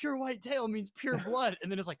a pure white tail means pure blood,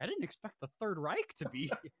 and then it's like I didn't expect the Third Reich to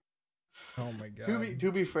be here. Oh my god.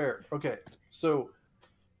 To be fair, okay, so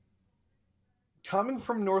coming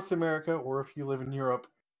from North America, or if you live in Europe,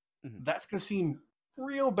 that's gonna seem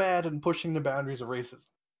real bad and pushing the boundaries of racism.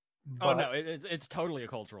 But, no, it's totally a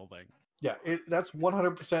cultural thing. Yeah, that's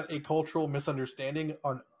 100% a cultural misunderstanding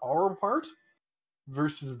on our part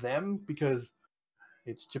versus them, because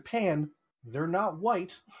it's Japan. They're not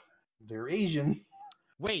white. They're Asian.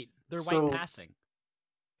 Wait, they're white passing.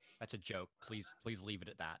 That's a joke. Please leave it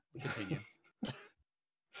at that. Continue.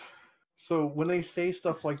 So when they say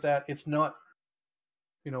stuff like that, it's not,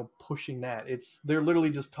 pushing that. They're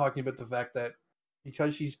literally just talking about the fact that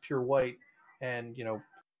because she's pure white and,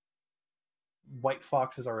 white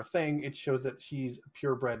foxes are a thing, it shows that she's a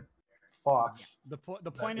purebred fox. Yeah.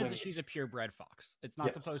 The point is that she's a purebred fox. It's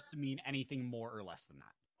not supposed to mean anything more or less than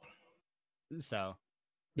that. So,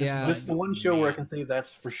 this is the one show where I can say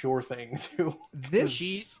that's for sure thing too.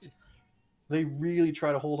 They really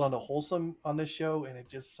try to hold on to wholesome on this show, and it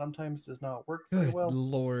just sometimes does not work very well.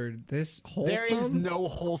 Lord, this wholesome. There is no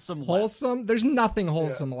wholesome. Wholesome. There's nothing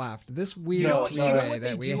wholesome left. This weird three-way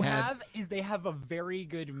that we had. They have a very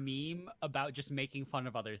good meme about just making fun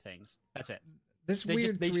of other things. That's it. This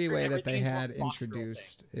weird three-way that they had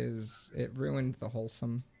introduced it ruined the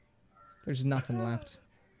wholesome. There's nothing left.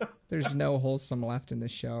 There's no wholesome left in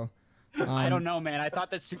this show. I don't know, man. I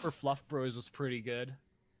thought that Super Fluff Bros was pretty good.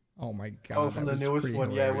 Oh my god! Oh, from the newest one,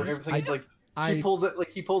 hilarious. where everything's he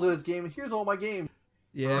pulls it as game. Here's all my games.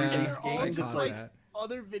 Yeah, game, just like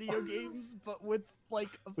other video games, but with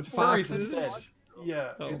foxes.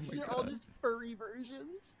 Yeah, they're all just furry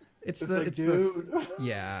versions. It's like, dude,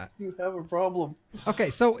 yeah. You have a problem. Okay,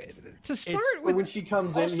 so to start with, when she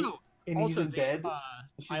comes in and he's in bed,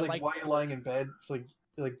 she's I like, "Why are you lying in bed?" It's like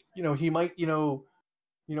he might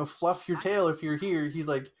fluff your tail if you're here. He's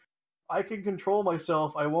like, "I can control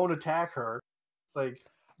myself. I won't attack her." It's like,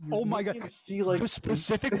 oh my god! See, like, the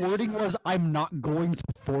specific wording was, "I'm not going to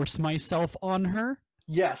force myself on her."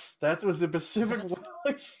 Yes, that was the specific.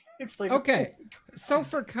 It's like, okay. So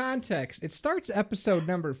for context, it starts episode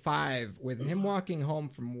number 5 with him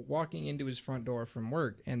walking into his front door from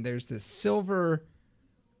work, and there's this silver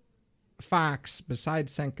fox beside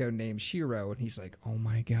Senko named Shiro, and he's like, "Oh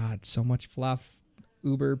my god, so much fluff,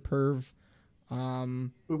 uber perv."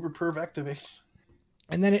 Uber perv activates.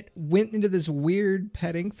 And then it went into this weird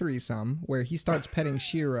petting threesome where he starts petting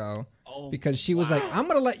Shiro because she was like, I'm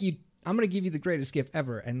going to give you the greatest gift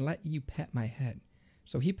ever and let you pet my head.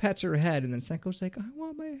 So he pets her head, and then Senko's like, I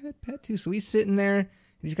want my head pet too. So he's sitting there, and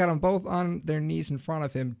he's got them both on their knees in front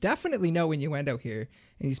of him. Definitely no innuendo here.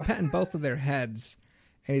 And he's petting both of their heads.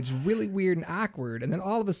 And it's really weird and awkward. And then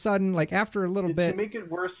all of a sudden, like after a little bit... To make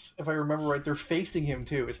it worse, if I remember right, they're facing him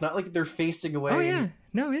too. It's not like they're facing away. Oh, yeah.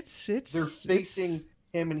 No, it's... They're facing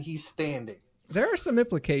him, and he's standing. There are some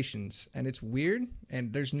implications, and it's weird,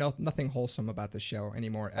 and there's nothing wholesome about the show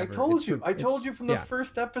anymore ever. I told you from the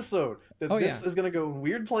first episode that this is going to go in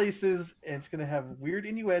weird places, and it's going to have weird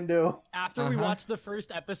innuendo. After we watched the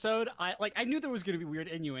first episode, I knew there was going to be weird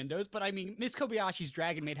innuendos, but I mean, Miss Kobayashi's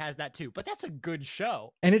Dragon Maid has that too, but that's a good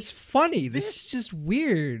show. And it's funny. This is just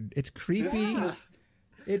weird. It's creepy.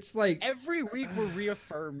 It's like... Every week we're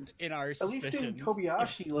reaffirmed in our suspicions. At least in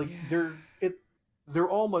Kobayashi, they're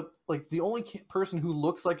all like the only person who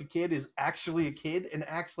looks like a kid is actually a kid and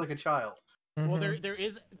acts like a child. Well,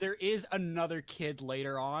 there is another kid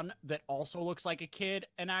later on that also looks like a kid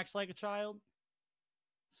and acts like a child.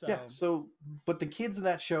 So yeah. But the kids in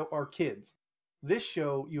that show are kids. This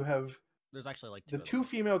show, you have there's actually like the two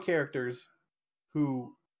female characters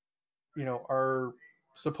who, are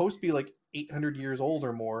supposed to be like 800 years old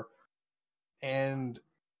or more, and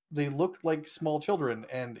they look like small children,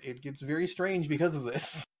 and it gets very strange because of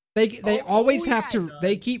this. They always have to.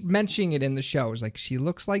 They keep mentioning it in the shows. Like, she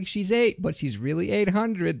looks like she's 8, but she's really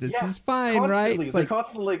 800. This is fine, constantly. Right? It's They're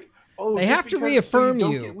constantly like, they have to reaffirm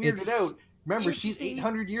you. It's out. Remember, she's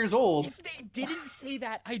 800 years old. If they didn't say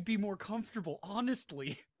that, I'd be more comfortable.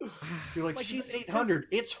 Honestly, you're like she's 800.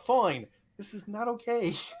 It's fine. This is not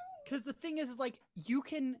okay. Because the thing is like you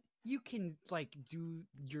can like do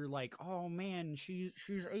you're like, oh man, she's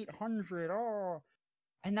 800,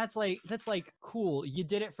 and that's like cool, you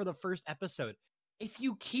did it for the first episode. If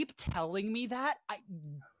you keep telling me that,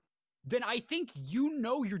 then I think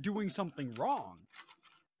you're doing something wrong,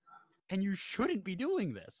 and you shouldn't be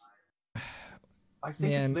doing this. I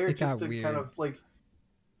think it's there just to weird. Kind of like,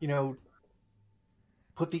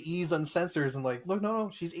 put the ease on censors and like, look,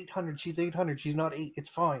 no, she's 800, she's not 8, it's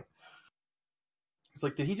fine. It's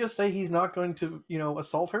like, did he just say he's not going to,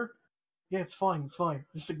 assault her? Yeah, it's fine.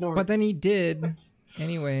 Just ignore it. But then he did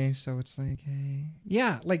anyway, so it's like, hey.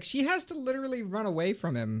 Yeah, like, she has to literally run away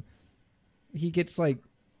from him. He gets, like,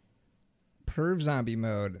 perv zombie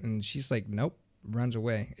mode, and she's like, nope, runs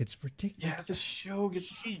away. It's ridiculous. Yeah, the show gets...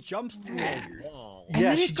 She jumps through a wall.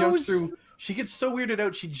 Yeah, she jumps through... She gets so weirded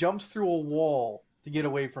out, she jumps through a wall to get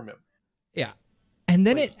away from him. Yeah. And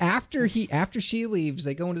then after she leaves,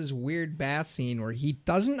 they go into this weird bath scene where he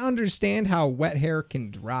doesn't understand how wet hair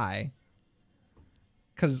can dry.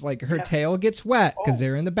 Because like her tail gets wet because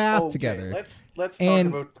they're in the bath together. Let's talk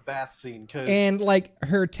about the bath scene. And like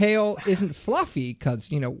her tail isn't fluffy because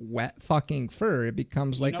wet fucking fur. It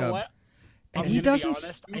becomes like what? And he doesn't.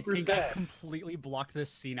 Honest, I think I completely blocked this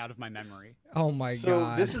scene out of my memory. Oh my god!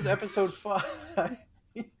 So this is episode 5.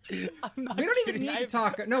 We don't even need to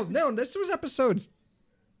talk. No, this was episodes.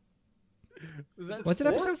 What's it,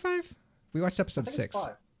 episode 5? We watched episode 6.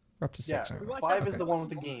 We're up to 6 now. 5 is the one with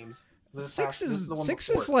the games. 6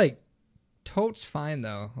 is like totes fine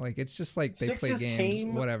though. Like it's just like they play games,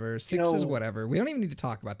 tame, whatever. 6 is whatever. We don't even need to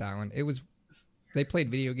talk about that one. They played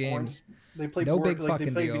video games. They played big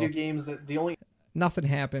fucking deal. Video games. Nothing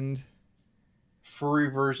happened. Furry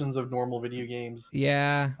versions of normal video games.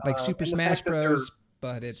 Yeah, like Super Smash Bros.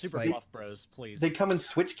 But it's Super like Fluff Bros, please. They come in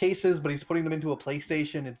Switch cases, but he's putting them into a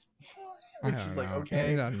PlayStation. It's like,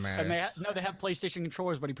 okay. It doesn't matter. And they have PlayStation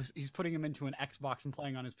controllers, but he's putting them into an Xbox and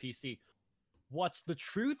playing on his PC. What's the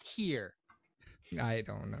truth here? I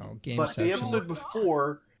don't know. The episode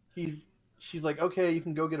before, she's like, okay, you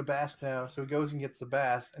can go get a bath now. So he goes and gets the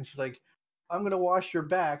bath, and she's like, I'm gonna wash your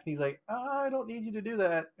back. And he's like, I don't need you to do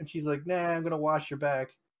that. And she's like, nah, I'm gonna wash your back.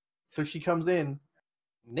 So she comes in,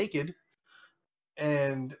 naked,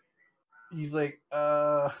 and he's like,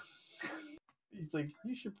 he's like,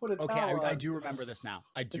 you should put a towel on. I do remember this now.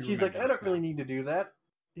 And she's like, I don't really need to do that.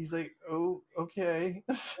 He's like, oh, okay.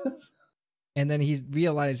 And then he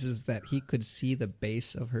realizes that he could see the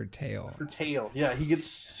base of her tail. Her tail, yeah. He gets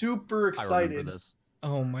super excited. I remember this.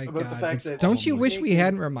 Oh my about god! the fact that Don't you wish naked. we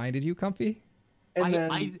hadn't reminded you, Comfy? And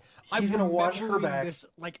then he's gonna watch her back, this,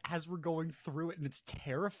 like as we're going through it, and it's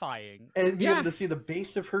terrifying. and be able to see the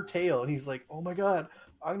base of her tail. And he's like, "Oh my god,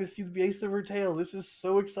 I'm gonna see the base of her tail. This is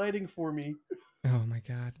so exciting for me." Oh my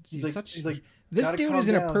god! He's like, this "Gotta dude calm is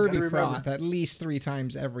in a down, pervy gotta froth remember." at least 3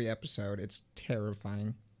 times every episode. It's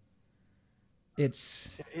terrifying.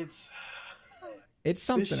 It's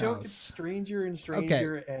something this show else. gets stranger and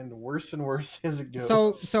stranger and worse as it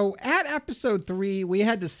goes. So at episode 3, we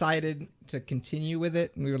had decided to continue with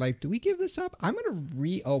it, and we were like, "Do we give this up?" I'm going to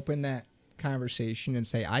reopen that conversation and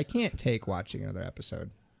say I can't take watching another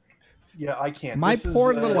episode. yeah, I can't. My This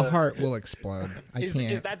poor is, little heart will explode. I Is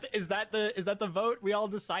can't. that the vote we all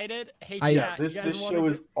decided? Hey, yeah, chat, this you guys show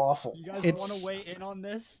is awful. You guys It's- want to weigh in on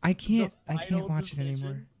this? I can't The final watch decision? it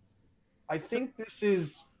anymore. I think this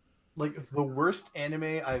is like the worst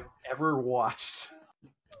anime I've ever watched.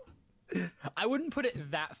 I wouldn't put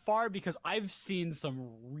it that far because I've seen some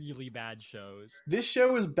really bad shows. This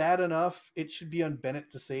show is bad enough. It should be on Bennett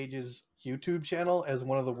DeSage's YouTube channel as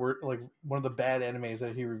one of the one of the bad animes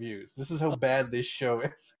that he reviews. This is how bad this show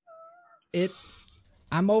is.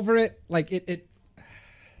 I'm over it. Like it.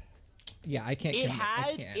 Yeah, I can't. It commit.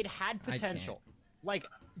 I can't. had I potential. Like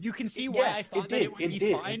you can see why Yes, I it thought that did, it would it be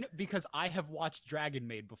did. fine because I have watched Dragon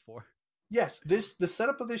Maid before. Yes, the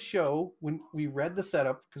setup of this show, when we read the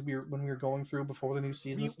setup, because when we were going through before the new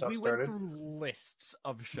season stuff we started, went through lists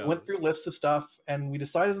of shows. went through lists of stuff, and we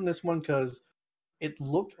decided on this one because it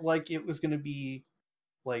looked like it was going to be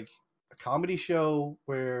like a comedy show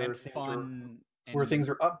where and things fun. where things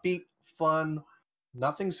are upbeat, fun.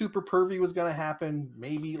 Nothing super pervy was going to happen.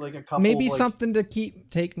 Maybe like a couple. Maybe like, something to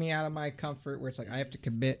take me out of my comfort, where it's like I have to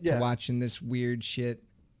commit to Yeah. watching this weird shit.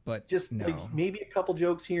 But just no. like maybe a couple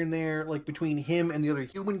jokes here and there, like between him and the other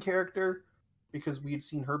human character, because we had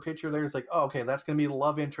seen her picture there. It's like, oh, okay, that's going to be the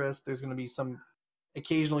love interest. There's going to be some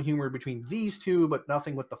occasional humor between these two, but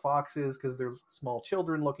nothing with the foxes because there's small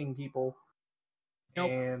children-looking people. Nope.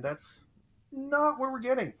 And that's not what we're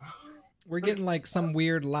getting. We're getting like some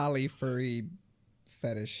weird lolly furry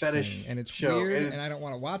fetish thing, and it's show, weird, and I don't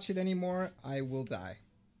want to watch it anymore. I will die.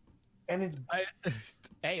 And it's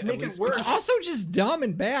Hey, to make at it least worse. It's also just dumb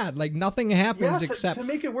and bad. Like nothing happens except to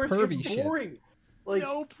make it worse, pervy it's shit. boring. Like,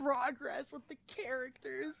 no progress with the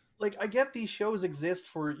characters. like I get these shows exist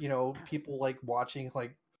for people like watching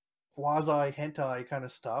like quasi hentai kind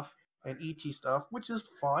of stuff and ecchi stuff, which is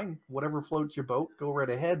fine. Whatever floats your boat, go right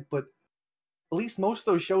ahead. But at least most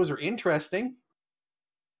of those shows are interesting.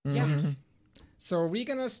 Yeah. Mhm. So are we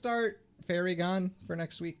gonna start Fairy Gone for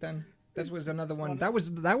next week then? That was another one. That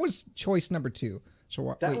was choice number 2.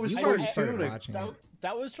 So That wait, was you've choice already 2, started like, watching it.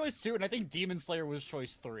 That was choice 2, and I think Demon Slayer was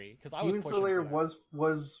choice 3 because I was Demon pushing Slayer for that.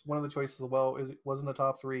 was one of the choices as well. It was in the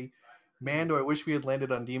top 3. Man, do I wish we had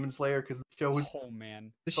landed on Demon Slayer because the show was Oh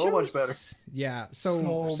man, The so much show's- better. Yeah. So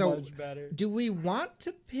much better. do we want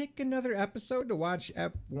to pick another episode to watch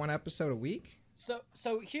one episode a week? So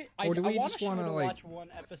here, Or do we I want just to wanna, like- watch one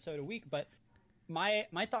episode a week, but my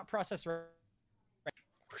thought process. We're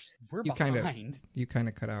You behind. You kind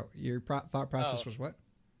of cut out. Your thought process Oh. was what?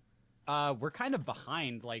 We're kind of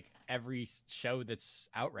behind like every show that's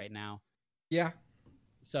out right now. Yeah.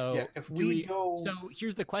 So Yeah, if do we go- So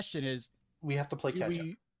here's the question: Is we have to play catch up.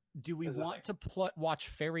 do we is the want to watch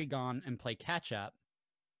Fairy Gone and play catch up,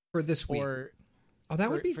 For this week. or Oh, that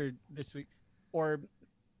for, would be. for this week, or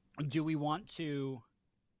do we want to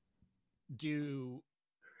do?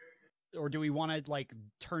 Or do we want to like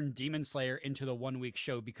turn Demon Slayer into the 1 week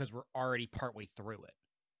show because we're already partway through it?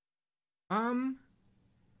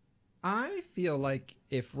 I feel like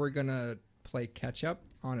if we're gonna play catch up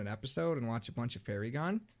on an episode and watch a bunch of Fairy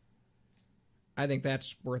Gone, I think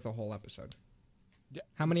that's worth a whole episode.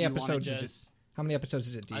 How many Do you wanna episodes is it? just- How many episodes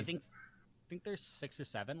is it, Deep? I think there's 6 or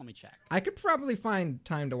 7. Let me check. I could probably find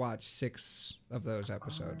time to watch 6 of those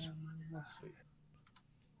episodes. Let's see.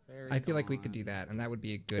 Fairy I feel like we could Gone. do that, and that would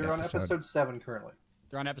be a good They're on episode. episode 7 currently.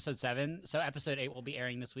 They're on episode 7, so episode 8 will be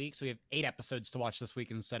airing this week. So we have 8 episodes to watch this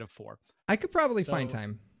week instead of 4. I could probably find So-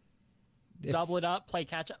 time. If- Double it up, play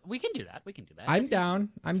catch up. We can do that. I'm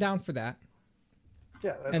down. I'm down for that.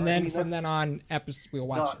 Yeah, that's, And then I mean, from that's- then on, we'll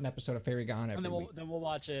watch Not- an episode of Fairy Gone every And week. then we'll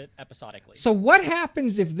watch it episodically. So what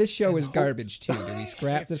happens if this show is garbage too? Do we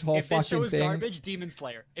scrap this whole if this show fucking is thing? garbage, Demon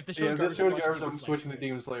Slayer. If the show yeah, is this garbage, show is watch garbage. Demon I'm Slayer. switching to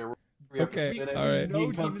Demon Slayer. Okay, all right. Me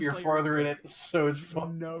and Comfy are farther in it, so it's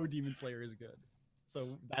fun. No, Demon Slayer is good.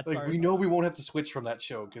 So that's like we know we won't have to switch from that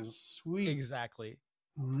show because sweet exactly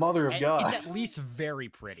mother of God, it's at least very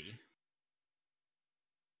pretty.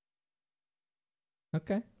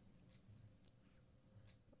 Okay.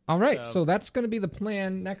 All right, so that's going to be the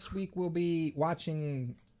plan. Next week we'll be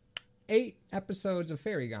watching 8 episodes of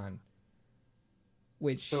Fairygon.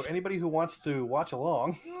 Which so anybody who wants to watch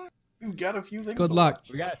along, we've got a few things. Good luck.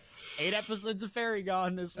 Watch. We got 8 episodes of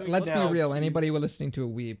Fairygon this week. Let's be real. Anybody who listening to a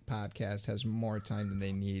Weeb podcast has more time than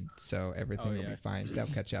they need, so everything will be fine. They'll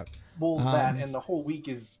catch up. Well, that and the whole week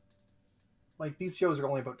is like these shows are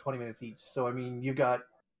only about 20 minutes each. So I mean, you got.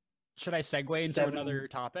 Should I segue into another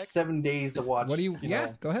topic? 7 days to watch. What do you?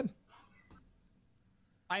 Go ahead.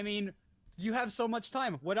 I mean, you have so much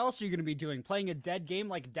time. What else are you going to be doing? Playing a dead game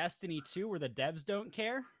like Destiny 2 where the devs don't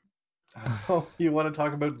care? Oh, you want to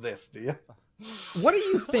talk about this, do you? What do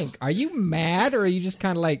you think? Are you mad or are you just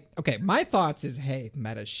kind of like, okay, my thoughts is, hey,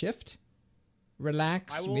 meta shift.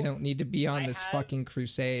 Relax. We don't need to be on this fucking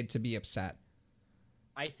crusade to be upset.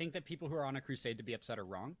 I think that people who are on a crusade to be upset are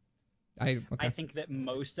wrong. I think that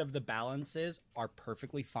most of the balances are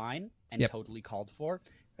perfectly fine and totally called for.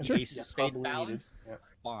 Sure. Ace of Spades balance,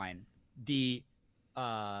 fine. The,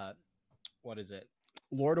 what is it?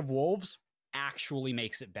 Lord of Wolves actually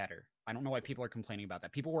makes it better. I don't know why people are complaining about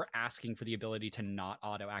that. People were asking for the ability to not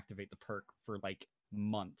auto-activate the perk for like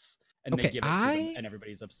months, and they give it to them, and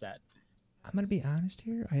everybody's upset. I'm going to be honest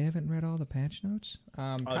here. I haven't read all the patch notes.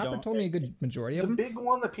 Copper told me a good majority of them. The big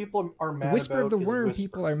one that people are mad Whisper about of the Worm Whisper.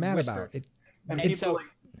 people are mad Whisper. about. And people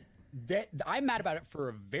I'm mad about it for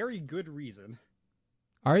a very good reason.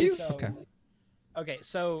 Are you? So, okay. Okay,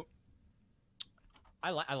 so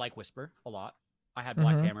I like Whisper a lot. I had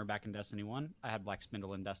Black Hammer back in Destiny 1. I had Black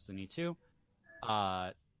Spindle in Destiny 2.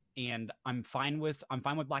 And I'm fine with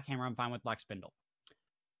Black Hammer, I'm fine with Black Spindle.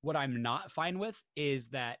 What I'm not fine with is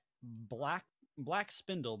that Black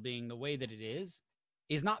Spindle, being the way that it is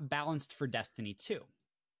not balanced for Destiny 2.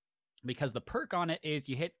 Because the perk on it is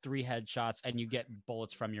you hit 3 headshots and you get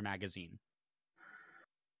bullets from your magazine.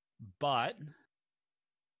 But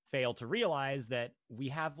fail to realize that we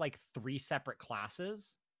have like 3 separate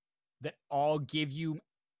classes that all give you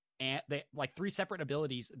like 3 separate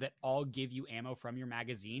abilities that all give you ammo from your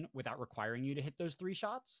magazine without requiring you to hit those 3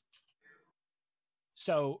 shots.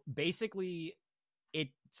 So basically,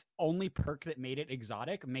 its only perk that made it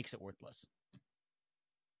exotic makes it worthless.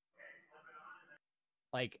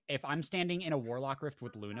 Like, if I'm standing in a Warlock Rift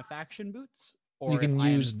with Lunafaction boots, or you can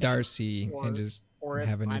use Darcy and just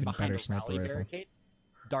have an I'm even behind better a sniper rally rifle. barricade,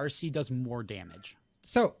 Darcy does more damage.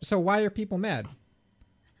 So why are people mad?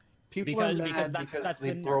 People are mad because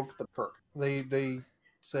they broke the perk. They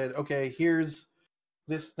said, okay, here's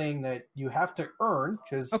this thing that you have to earn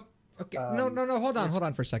because. Okay, no, hold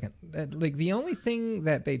on for a second. Like the only thing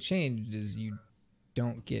that they changed is you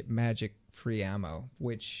don't get magic free ammo,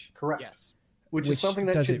 which correct. Yes. Which is something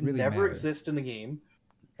that should really never exist in the game,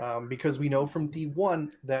 because we know from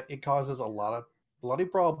D1 that it causes a lot of bloody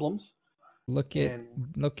problems. Look at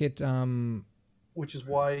which is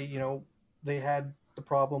why they had the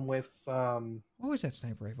problem with what was that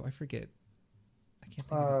sniper rifle? I forget. I can't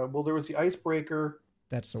think. Well, there was the Icebreaker.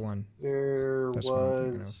 That's the one. There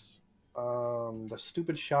was the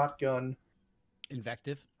stupid shotgun.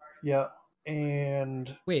 Invective. Yeah.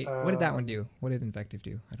 And wait, what did that one do? What did Invective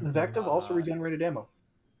do? I don't Invective also regenerated ammo,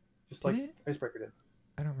 just like Icebreaker did.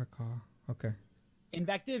 I don't recall. Okay.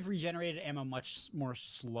 Invective regenerated ammo much more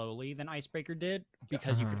slowly than Icebreaker did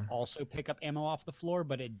because you could also pick up ammo off the floor,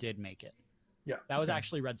 but it did make it. Yeah, that was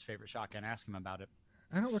actually Red's favorite shotgun. Ask him about it.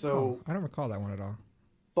 I don't recall that one at all.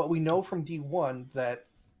 But we know from D1 that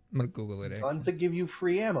I'm gonna Google it. Guns that give you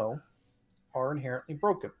free ammo are inherently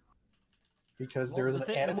broken. Because there is an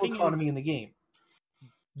animal economy in the game.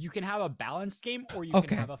 You can have a balanced game, or you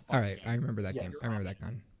can have a fun game. I remember that game. I remember that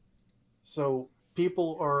gun. So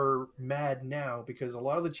people are mad now because a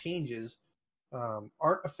lot of the changes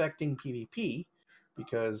aren't affecting PvP,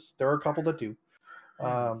 because there are a couple that do.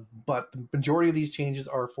 But the majority of these changes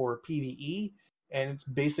are for PvE, and it's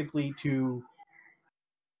basically to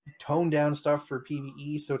tone down stuff for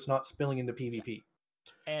PvE so it's not spilling into PvP.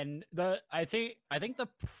 And I think the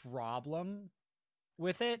problem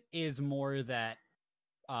with it is more that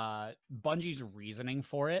Bungie's reasoning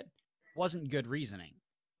for it wasn't good reasoning.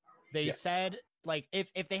 They said, like,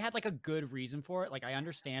 if they had like a good reason for it, like, I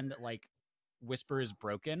understand that like Whisper is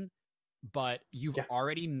broken, but you've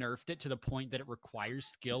already nerfed it to the point that it requires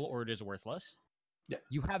skill or it is worthless. Yeah.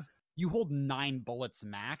 You hold 9 bullets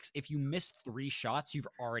max. If you miss 3 shots, you're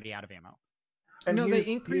already out of ammo. And they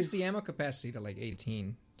increased the ammo capacity to like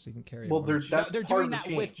 18. so you can carry. Well, they're doing that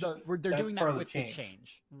with the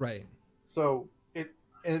change. Right. So it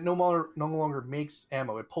no longer makes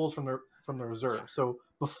ammo. It pulls from the reserve. Yeah. So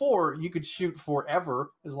before you could shoot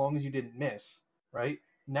forever as long as you didn't miss, right?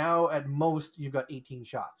 Now at most you've got 18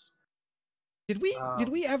 shots. Did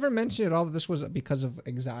we ever mention at all that this was because of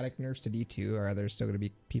exotic nerfs to D2, or are there still going to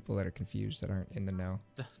be people that are confused that aren't in the know?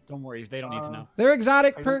 Don't worry, they don't need to know. They're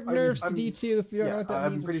exotic perk nerfs to D2. If you don't know what that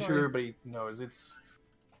means, I'm pretty sure everybody knows. It's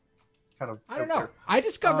kind of. I don't know. There. I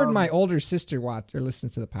discovered my older sister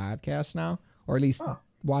listens to the podcast now, or at least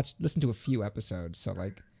listen to a few episodes. So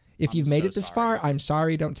like, if you've made it this far, I'm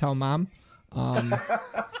sorry. Don't tell mom. Don't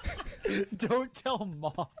tell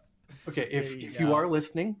mom. Okay, if you are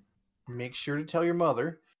listening, make sure to tell your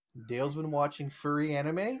mother. Dale's been watching furry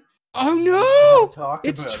anime. Oh no!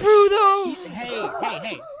 It's true though.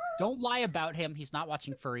 Hey! Don't lie about him. He's not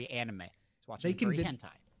watching furry anime. He's watching furry hentai.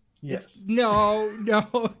 Yes. No,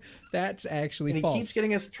 that's actually false. He keeps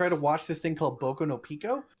getting us to try to watch this thing called Boku no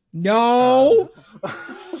Pico. No,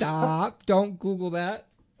 stop! Don't Google that.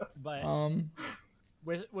 But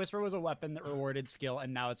Whisper was a weapon that rewarded skill,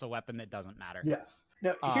 and now it's a weapon that doesn't matter. Yes.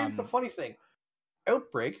 Now here's the funny thing.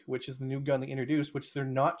 Outbreak, which is the new gun they introduced, which they're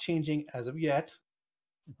not changing as of yet,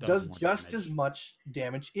 does just as much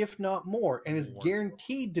damage, if not more, and is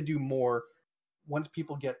guaranteed to do more once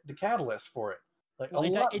people get the catalyst for it.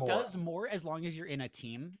 It does more as long as you're in a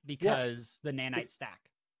team, because the nanites stack.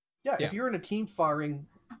 Yeah, if you're in a team firing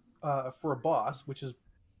for a boss, which is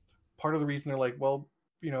part of the reason they're like, well,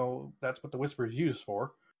 that's what the Whisper is used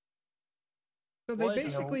for. So they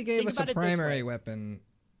basically gave us a primary weapon.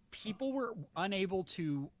 People were unable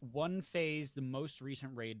to one-phase the most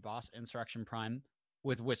recent raid boss, Insurrection Prime,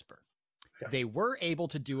 with Whisper. Yeah. They were able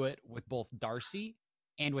to do it with both Darcy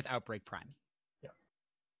and with Outbreak Prime. Yeah.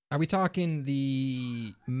 Are we talking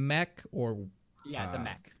the mech or... Yeah, the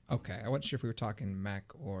mech. Okay, I wasn't sure if we were talking mech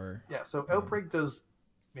or... Yeah, so Outbreak does,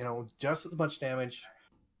 just as much damage,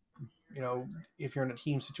 if you're in a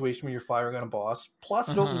team situation where you're firing on a boss. Plus,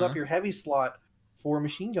 it opens up your heavy slot for a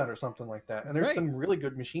machine gun or something like that. And there's some really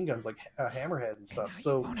good machine guns like Hammerhead and stuff.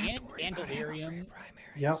 And Delirium.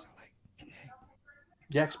 Yeah.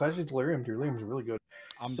 Yeah, especially Delirium. Delirium's really good.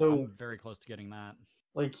 I'm very close to getting that.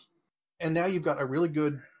 And now you've got a really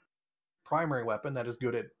good primary weapon that is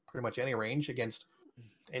good at pretty much any range against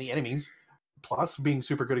any enemies, plus being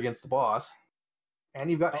super good against the boss.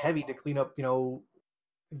 And you've got heavy to clean up,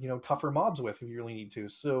 tougher mobs with if you really need to.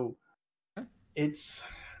 So it's...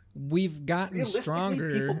 We've gotten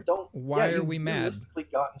stronger. Why are we mad? Realistically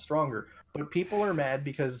gotten stronger. But people are mad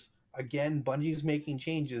because, again, Bungie's making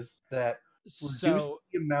changes that reduce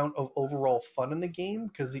the amount of overall fun in the game,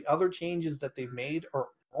 because the other changes that they've made are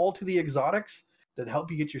all to the exotics that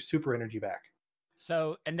help you get your super energy back.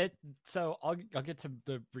 So I'll get to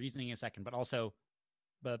the reasoning in a second, but also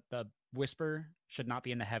the Whisper should not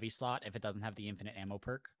be in the heavy slot if it doesn't have the infinite ammo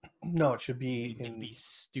perk. No, it should be It'd be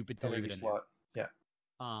stupid to the leave heavy it in slot. There.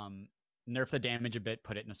 Nerf the damage a bit,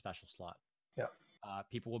 put it in a special slot. Yeah.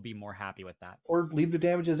 People will be more happy with that. Or leave the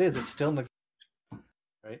damage as is. It's still an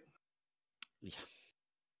right? Yeah.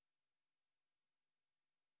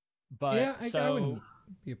 But yeah, I wouldn't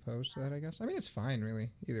be opposed to that, I guess. I mean, it's fine,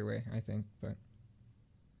 really, either way, I think. But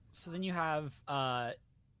so then you have so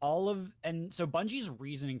Bungie's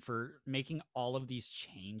reasoning for making all of these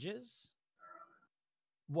changes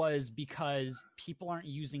was because people aren't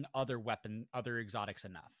using other exotics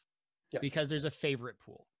enough. Yeah. Because there's a favorite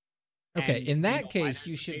pool. Okay, in that case,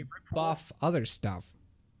 you should buff other stuff.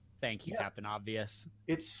 Thank you, Captain Obvious.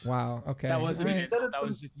 Wow. Okay, that was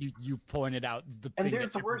you pointed out the. And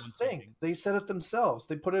there's the worst thing. They said it themselves.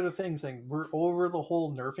 They put out a thing saying we're over the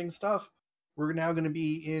whole nerfing stuff. We're now going to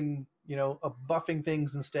be in buffing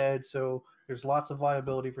things instead. So there's lots of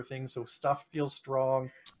viability for things. So stuff feels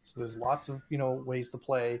strong. So there's lots of ways to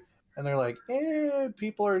play. And they're like,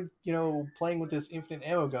 people are playing with this infinite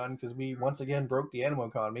ammo gun because we once again broke the ammo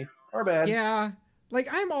economy. Our bad. Yeah.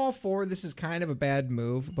 I'm all for this is kind of a bad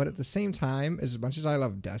move, but at the same time, as much as I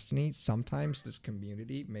love Destiny, sometimes this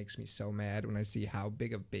community makes me so mad when I see how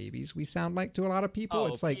big of babies we sound like to a lot of people.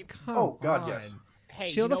 It's like, come on. Yes. Hey,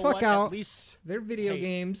 chill the fuck out. At least they're video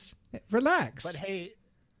games. Relax. But hey,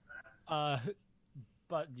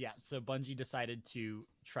 but yeah, so Bungie decided to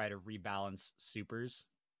try to rebalance supers.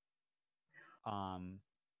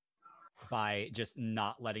 By just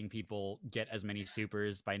not letting people get as many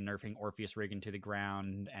supers, by nerfing Orpheus Rig into the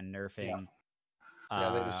ground and nerfing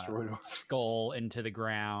they destroyed Skull into the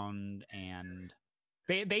ground, and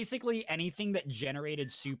basically anything that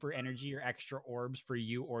generated super energy or extra orbs for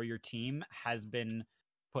you or your team has been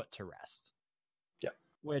put to rest. Yeah.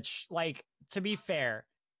 Which, to be fair,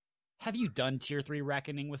 have you done tier 3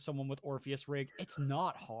 Reckoning with someone with Orpheus rig? It's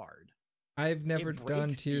not hard. I've never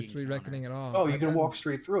done tier 3 Reckoning at all. Oh, you can walk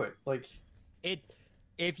straight through it. Like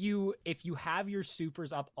if you have your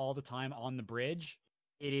supers up all the time on the bridge,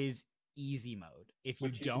 it is easy mode. If you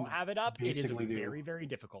don't have it up, it is very, very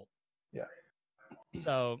difficult. Yeah.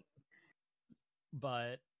 So,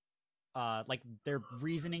 but like their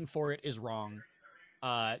reasoning for it is wrong.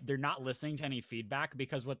 They're not listening to any feedback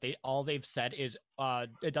because all they've said is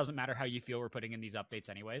it doesn't matter how you feel, we're putting in these updates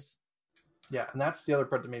anyways. Yeah, and that's the other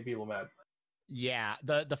part that made people mad. Yeah,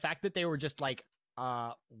 the fact that they were just like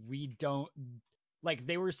we don't like,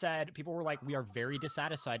 people were like, we are very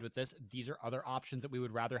dissatisfied with this. These are other options that we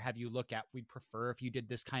would rather have you look at. We'd prefer if you did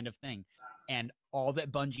this kind of thing. And all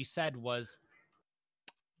that Bungie said was,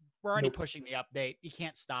 we're already pushing the update. You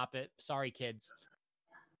can't stop it. Sorry, kids.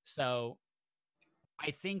 So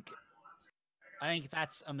I think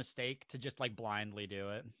that's a mistake to just like blindly do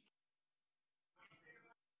it.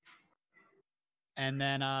 And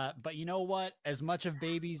then, but you know what? As much of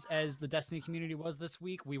babies as the Destiny community was this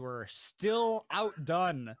week, we were still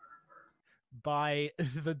outdone by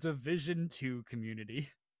the Division 2 community.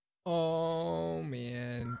 Oh,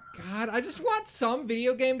 man. God, I just want some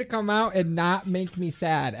video game to come out and not make me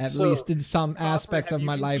sad, at least in some aspect of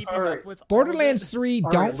my life. Borderlands 3,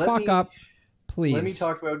 don't fuck up, please. Let me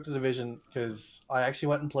talk about the Division, because I actually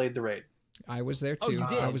went and played the raid. I was there too. Oh, you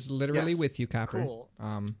did? I was literally with you, Copper. Cool.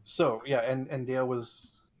 So yeah, and Dale was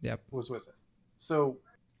with us. So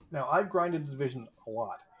now I've grinded the Division a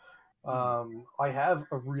lot. I have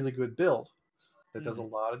a really good build that does a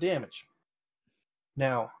lot of damage.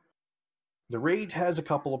 Now, the raid has a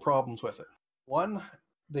couple of problems with it. One,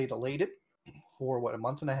 they delayed it for a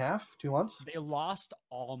month and a half, 2 months. They lost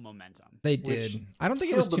all momentum. They did. I don't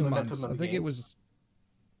think it was 2 months. I think it was.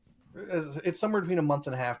 It's somewhere between a month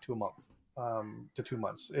and a half to a month. To 2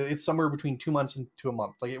 months. It's somewhere between 2 months and to a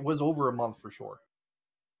month. Like, it was over a month for sure.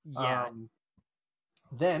 Yeah.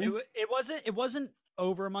 Then it wasn't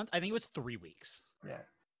over a month. I think it was 3 weeks. Yeah.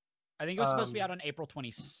 I think it was supposed to be out on April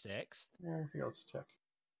 26th. Yeah, here, let's check.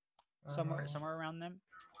 Somewhere around them.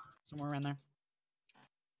 Somewhere around there.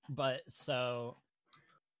 But so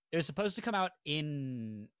it was supposed to come out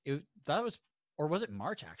or was it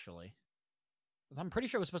March actually? I'm pretty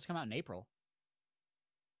sure it was supposed to come out in April.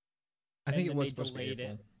 I think it was supposed to be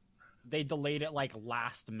April. They delayed it like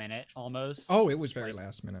last minute almost. Oh, it was very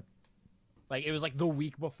last minute. Like, it was like the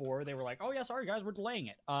week before. They were like, oh yeah, sorry guys, we're delaying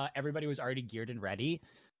it. Everybody was already geared and ready.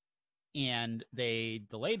 And they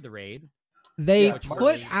delayed the raid. They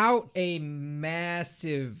put out a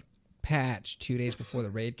massive patch 2 days before the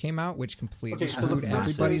raid came out, which completely screwed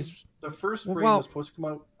everybody's. The first raid was supposed to come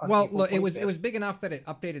out on April 25th. it was big enough that it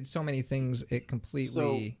updated so many things. It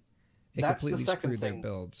completely screwed their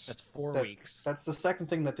builds. That's 4 weeks. That's the second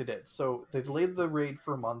thing that they did. So they delayed the raid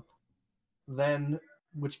for a month, then,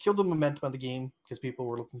 which killed the momentum of the game because people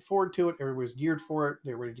were looking forward to it. Everybody was geared for it.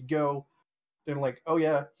 They were ready to go. They're like, oh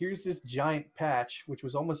yeah, here's this giant patch, which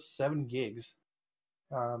was almost 7 gigs,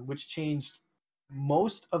 which changed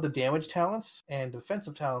most of the damage talents and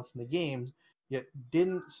defensive talents in the game, yet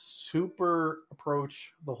didn't super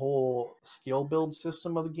approach the whole skill build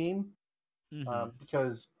system of the game,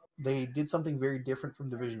 because they did something very different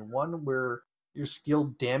from Division 1, where your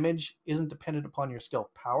skill damage isn't dependent upon your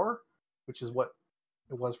skill power, which is what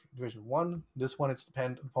it was for Division 1. This one, it's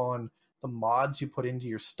dependent upon the mods you put into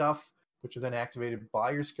your stuff, which are then activated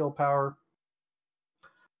by your skill power,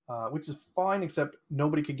 which is fine, except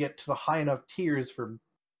nobody could get to the high enough tiers for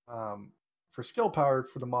skill power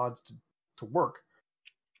for the mods to work.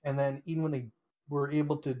 And then even when they were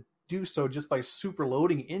able to do so just by super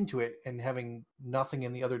loading into it and having nothing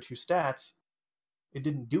in the other 2 stats, it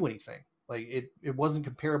didn't do anything. Like, it wasn't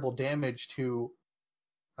comparable damage to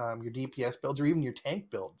your DPS builds or even your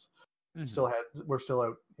tank builds. We're still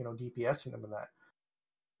out, DPSing them and that.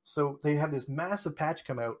 So they had this massive patch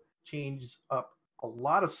come out, change up a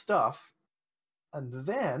lot of stuff, and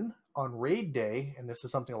then on raid day, and this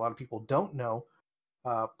is something a lot of people don't know,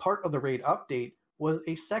 part of the raid update was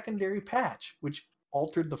a secondary patch, which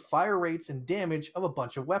altered the fire rates and damage of a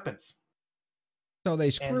bunch of weapons. So they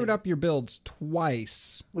screwed up your builds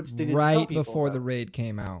twice, which they didn't right before the raid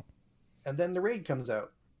came out. And then the raid comes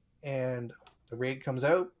out. And the raid comes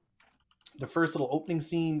out. The first little opening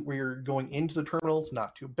scene where you're going into the terminal is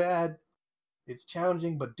not too bad. It's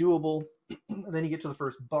challenging, but doable. And then you get to the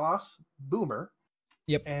first boss, Boomer.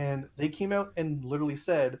 Yep. And they came out and literally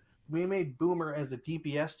said, we made Boomer as the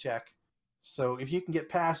DPS check. So if you can get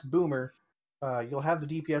past Boomer, you'll have the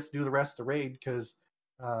DPS to do the rest of the raid, because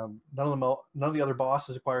none of the other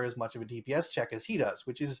bosses require as much of a DPS check as he does,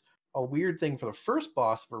 which is a weird thing for the first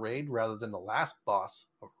boss of a raid rather than the last boss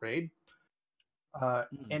of a raid.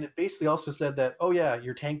 And it basically also said that, oh yeah,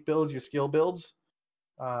 your tank builds, your skill builds,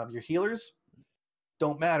 your healers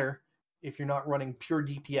don't matter if you're not running pure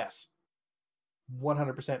DPS.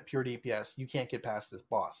 100% pure DPS. You can't get past this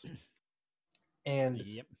boss. And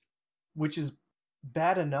which is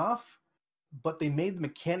bad enough, but they made the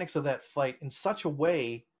mechanics of that fight in such a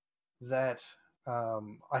way that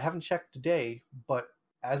I haven't checked today, but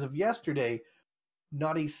as of yesterday,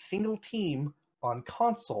 not a single team on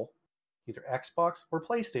console, either Xbox or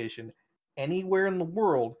PlayStation, anywhere in the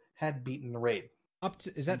world had beaten the raid.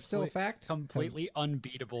 Is that still a fact? Completely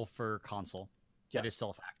unbeatable for console. Yeah. That is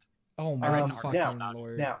still a fact. Oh my fucking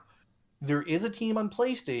lord. Now, there is a team on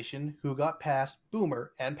PlayStation who got past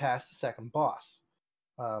Boomer and past the second boss.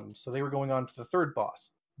 So they were going on to the third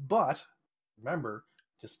boss. But, remember,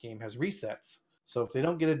 this game has resets. So if they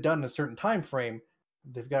don't get it done in a certain time frame,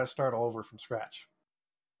 they've got to start all over from scratch.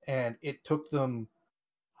 And it took them,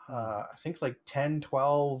 I think, like 10,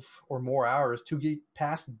 12 or more hours to get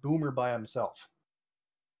past Boomer by himself.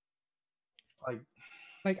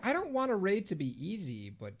 Like, I don't want a raid to be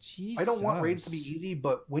easy, but Jesus. I don't want raids to be easy,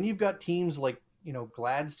 but when you've got teams like, you know,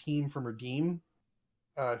 Glad's team from Redeem,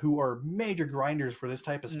 who are major grinders for this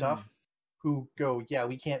type of stuff, who go, yeah,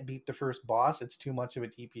 we can't beat the first boss. It's too much of a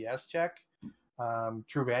DPS check.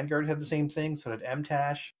 True Vanguard had the same thing. So did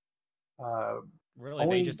MTash. Really?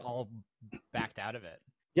 They just all backed out of it.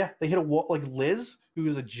 Yeah, they hit a wall. Like Liz, who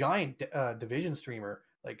is a giant Division streamer,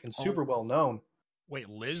 like, and super well known. Wait,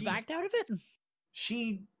 Liz backed out of it?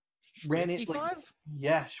 She ran it.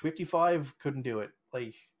 Like, 55 couldn't do it.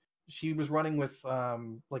 Like, she was running with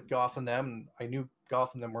like Goth and them. And I knew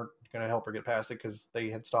Goth and them weren't going to help her get past it because they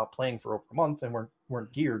had stopped playing for over a month and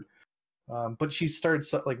weren't geared. But she started,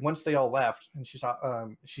 like, once they all left, and she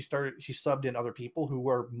subbed in other people who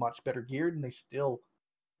were much better geared, and they still,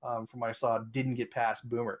 from what I saw, didn't get past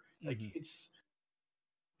Boomer. Like,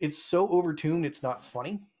 it's so overtuned, it's not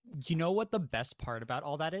funny. You know what the best part about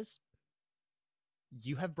all that is?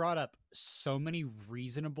 You have brought up so many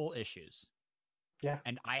reasonable issues. Yeah.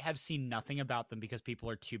 And I have seen nothing about them because people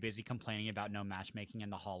are too busy complaining about no matchmaking in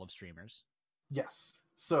the Hall of Streamers. Yes.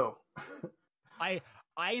 So I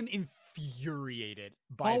am infuriated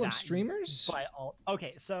by Hall that. of Streamers?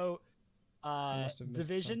 Okay, so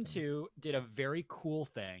Division 2 did a very cool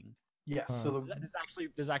thing. Yes. So this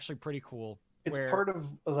is actually pretty cool. It's part of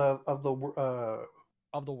the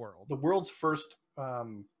world. The world's first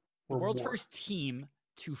the world's first team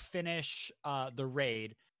to finish the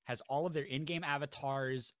raid has all of their in-game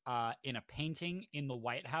avatars in a painting in the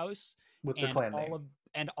White House with their clan name.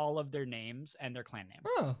 And all of their names and their clan name.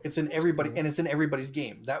 Oh, it's in everybody, cool. And it's in everybody's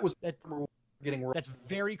game. That's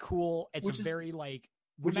very cool. It's very like.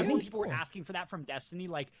 Remember when people were asking for that from Destiny?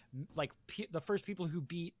 Like the first people who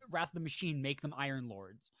beat Wrath of the Machine make them Iron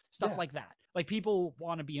Lords, stuff like that. Like, people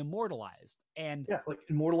want to be immortalized, and like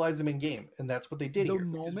immortalize them in game, and that's what they did. The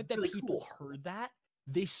moment that people heard that,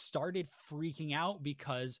 they started freaking out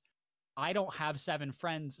because I don't have 7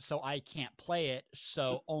 friends, so I can't play it.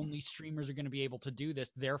 So only streamers are going to be able to do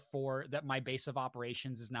this. Therefore, that my base of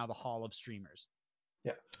operations is now the Hall of Streamers.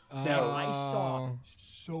 Yeah. Now, I saw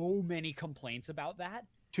so many complaints about that.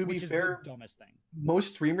 To be fair, the dumbest thing.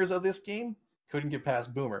 Most streamers of this game couldn't get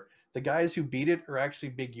past Boomer. The guys who beat it are actually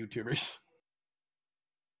big YouTubers.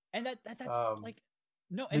 And that's like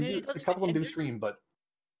no, and a couple of them do stream, but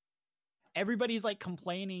everybody's like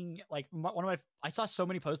complaining. Like, I saw so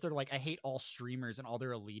many posts that are like, I hate all streamers and all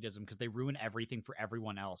their elitism because they ruin everything for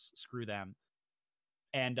everyone else. Screw them.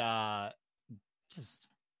 And just.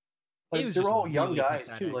 Like, they're all young guys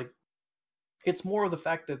too. Like, it's more of the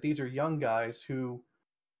fact that these are young guys who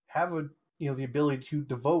have the ability to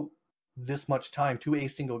devote this much time to a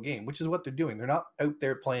single game, which is what they're doing. They're not out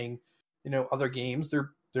there playing, other games.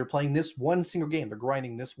 They're playing this one single game. They're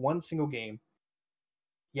grinding this one single game.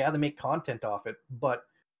 Yeah, they make content off it, but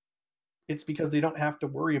it's because they don't have to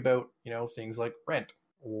worry about, things like rent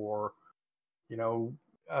or,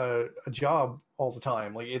 a job all the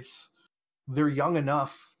time. Like, they're young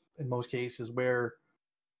enough in most cases where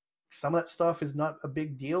some of that stuff is not a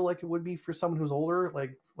big deal like it would be for someone who's older,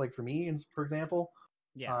 like for me, for example.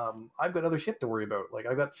 Yeah. I've got other shit to worry about. Like,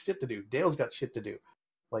 I've got shit to do. Dale's got shit to do.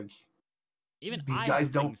 Like, even these guys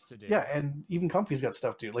don't. To do. Yeah, and even Comfy's got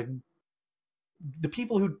stuff to do. Like, the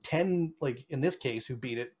people who tend, like in this case, who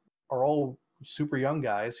beat it are all super young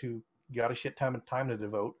guys who got a shit ton of time to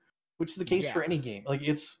devote, which is the case for any game. Like,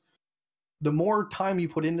 it's the more time you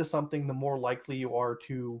put into something, the more likely you are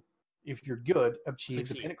to, if you're good, achieve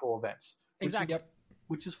the pinnacle events. Exactly.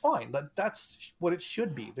 Which is fine. That's what it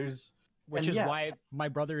should be. Which is why my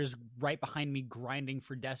brother is right behind me grinding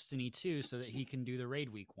for Destiny 2 so that he can do the raid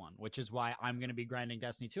week 1, which is why I'm going to be grinding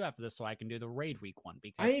Destiny 2 after this so I can do the raid week 1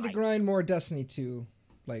 because I need to grind more Destiny 2.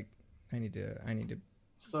 Like I need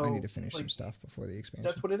to finish some stuff before the expansion.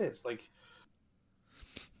 That's what it is. Like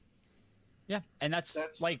yeah, and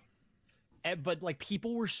that's like but like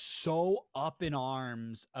people were so up in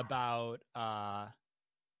arms about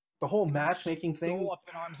the whole matchmaking thing. Up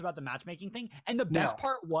in arms about the matchmaking thing. And the best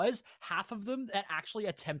part was half of them that actually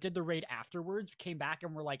attempted the raid afterwards came back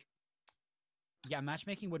and were like, yeah,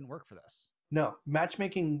 matchmaking wouldn't work for this. No,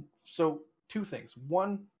 matchmaking. So 2 things.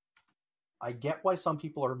 One, I get why some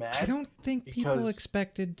people are mad. I don't think people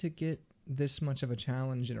expected to get this much of a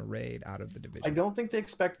challenge in a raid out of the division. I don't think they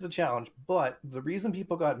expected the challenge, but the reason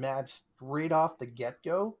people got mad straight off the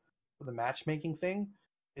get-go for the matchmaking thing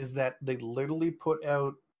is that they literally put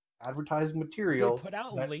out advertising material. They put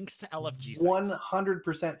out links to LFG sites.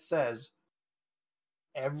 100% says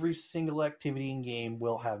every single activity in game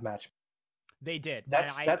will have matchmaking. They did.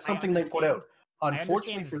 That's something they put out.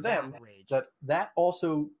 Unfortunately for them, that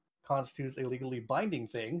also constitutes a legally binding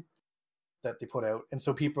thing that they put out. And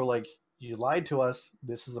so people are like, you lied to us.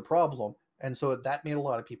 This is a problem. And so that made a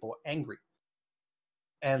lot of people angry.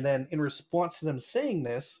 And then in response to them saying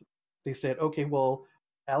this, they said, okay, well,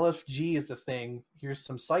 LFG is the thing. Here's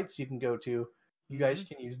some sites you can go to. You guys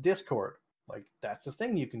can use Discord. Like, that's the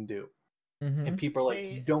thing you can do. And people are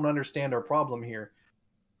like, you don't understand our problem here.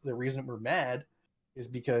 The reason we're mad is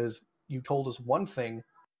because you told us one thing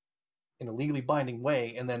in a legally binding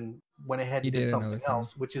way and then went ahead and did something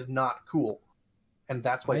else, which is not cool. And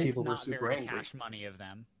that's why people were super angry. Cash money of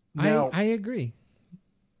them. Now, I agree.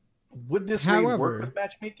 Would this raid work with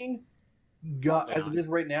matchmaking? God, as it is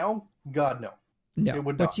right now, God, no. No, it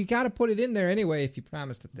would not. You got to put it in there anyway if you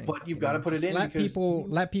promise the thing. But you've got to put it in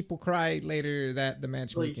let people cry later that the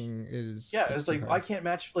matchmaking is. Yeah, it's like hard. I can't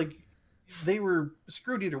match. Like they were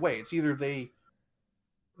screwed either way. It's either they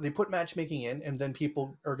put matchmaking in, and then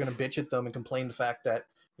people are going to bitch at them and complain the fact that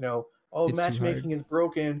it's matchmaking is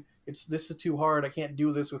broken. This is too hard. I can't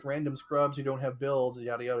do this with random scrubs who don't have builds.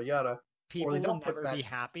 Yada yada yada. People will never be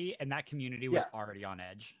happy, and that community was already on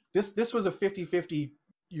edge. This was a 50-50.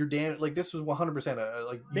 You're damned. Like this was 100%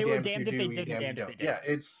 like they were damned if they did, damned if they did. Yeah,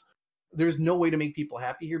 there's no way to make people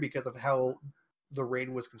happy here because of how the raid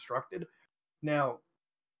was constructed. Now,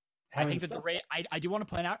 I think that the raid. I do want to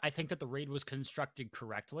point out. I think that the raid was constructed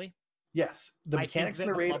correctly. Yes, the mechanics in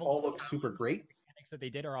the raid all look super great. The mechanics that they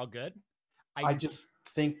did are all good. I just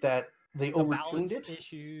think that they overtuned it.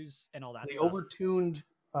 Issues and all that. They overtuned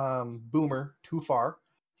Boomer too far.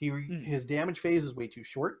 His damage phase is way too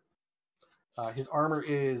short. His armor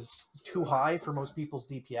is too high for most people's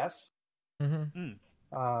DPS.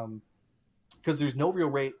 Because there's no real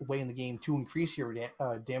way in the game to increase your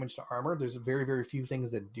damage to armor. There's very, very few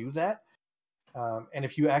things that do that. And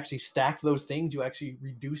if you actually stack those things, you actually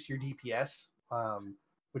reduce your DPS,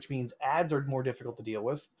 which means ads are more difficult to deal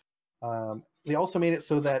with. They also made it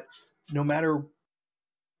so that no matter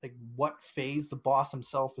like what phase the boss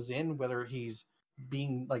himself is in, whether he's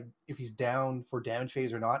being like if he's down for damage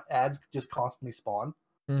phase or not, ads just constantly spawn.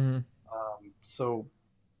 So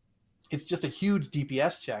it's just a huge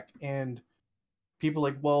DPS check, and people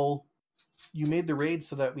like, well, you made the raid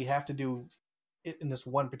so that we have to do it in this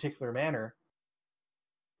one particular manner,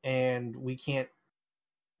 and we can't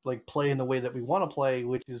like play in the way that we want to play,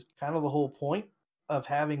 which is kind of the whole point of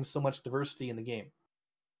having so much diversity in the game.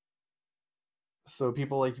 So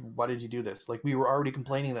people like, why did you do this? Like we were already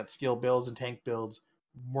complaining that skill builds and tank builds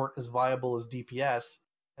weren't as viable as DPS,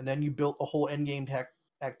 and then you built a whole endgame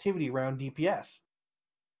activity around DPS.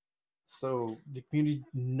 So the community's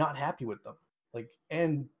not happy with them. Like,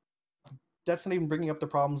 and that's not even bringing up the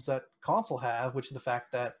problems that console have, which is the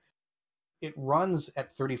fact that it runs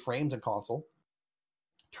at 30 frames in console.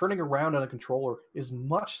 Turning around on a controller is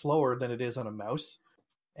much slower than it is on a mouse.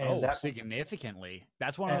 And significantly.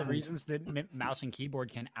 That's one of the reasons that mouse and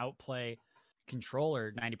keyboard can outplay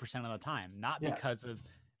controller 90% of the time. Not because of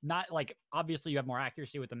obviously you have more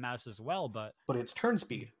accuracy with the mouse as well, but it's turn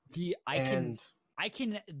speed. I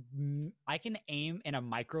can aim in a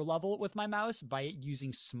micro level with my mouse by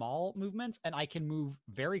using small movements, and I can move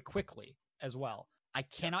very quickly as well. I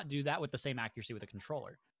cannot do that with the same accuracy with a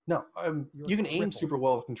controller. No, you can aim super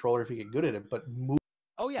well with a controller if you get good at it, but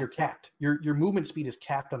you're capped. Your movement speed is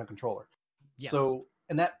capped on a controller. Yes. So,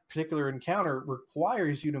 and that particular encounter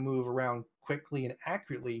requires you to move around quickly and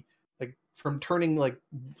accurately, like from turning like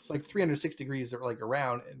 360 degrees or like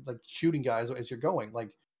around and like shooting guys as you're going. Like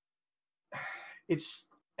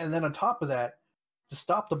and then on top of that, to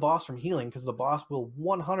stop the boss from healing, because the boss will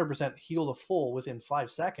 100% heal to full within 5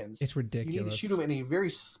 seconds. It's ridiculous. You need to shoot him in a very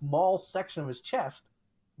small section of his chest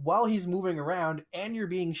while he's moving around, and you're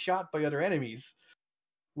being shot by other enemies,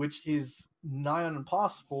 which is nigh on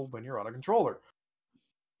impossible when you're on a controller.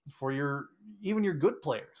 For even your good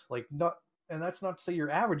players, and that's not to say your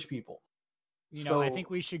average people. I think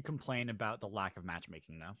we should complain about the lack of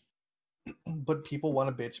matchmaking, though. But people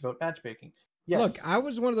want to bitch about matchmaking. Yes. Look, I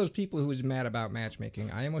was one of those people who was mad about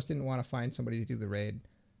matchmaking. I almost didn't want to find somebody to do the raid.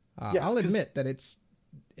 Yes, I'll admit that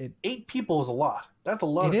 8 people is a lot. That's a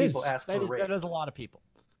lot of people ask for a raid. That is a lot of people.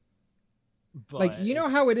 But you know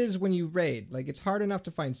how it is when you raid. Like, it's hard enough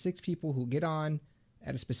to find 6 people who get on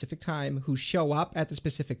at a specific time, who show up at the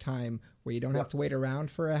specific time, where you don't have to wait around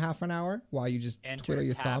for a half an hour while you just twiddle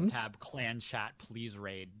your thumbs. Tab, clan chat, please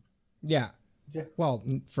raid. Yeah. Well,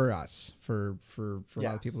 for us, for a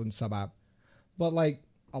lot of people in sub-op. But, like,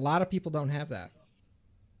 a lot of people don't have that.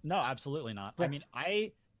 No, absolutely not. Yeah. I mean,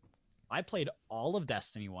 I played all of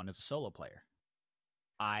Destiny 1 as a solo player.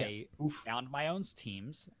 I found my own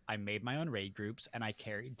teams, I made my own raid groups, and I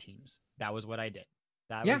carried teams. That was what I did.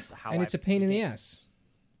 That was how it's a pain in the ass.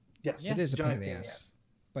 Yes. It is a pain in the ass.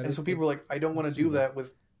 But so people are like, I don't want to do that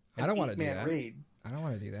with I don't want to do that. Raid. I don't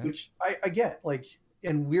want to do that. Which I get. Like,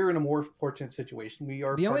 and we're in a more fortunate situation. We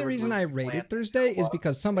are. The only reason I raided Thursday is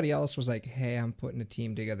because somebody else was like, "Hey, I'm putting a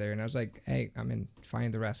team together," and I was like, "Hey, I'm in.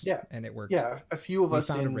 Find the rest." Yeah, and it worked. Yeah, a few of us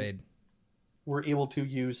found a raid. Were able to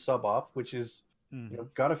use sub-op, which is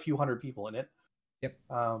got a few hundred people in it. Yep.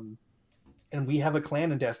 And we have a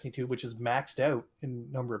clan in Destiny 2, which is maxed out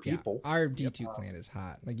in number of people. Our D2 clan is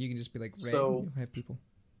hot. Like, you can just be like, raid, you'll have people.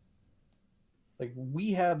 Like,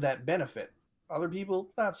 we have that benefit. Other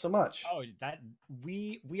people, not so much. Oh, that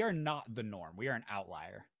we are not the norm. We are an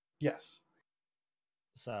outlier. Yes.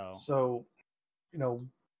 So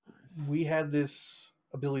we had this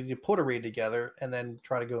ability to put a raid together and then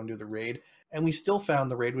try to go and do the raid, and we still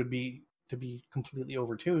found the raid would be completely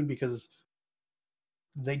overtuned because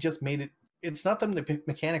they just made it. It's not that the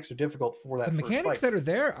mechanics are difficult for that. The mechanics that are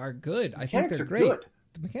there are good. I think they're great. Good.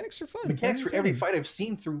 The mechanics are fun. The mechanics for every fight I've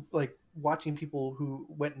seen through, like, watching people who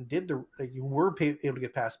went and did you were able to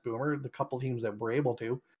get past Boomer, the couple teams that were able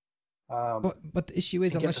to. But the issue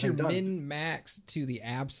is, unless you're min-max to the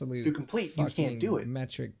absolute to complete, you can't do it.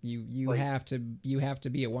 Metric, you have to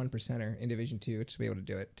be a 1%er in Division 2 to be able to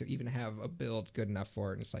do it, to even have a build good enough for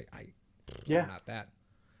it. And it's like, I'm not that.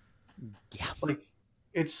 Yeah, like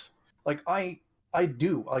it's like I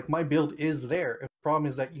do like my build is there. The problem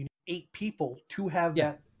is that you need 8 people to have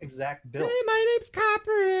that exact build. Hey, my name's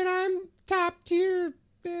Copper and I'm top tier.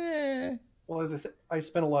 Well, as I said, I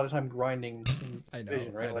spent a lot of time grinding in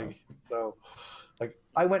Division, right? Like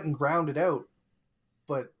I went and ground it out,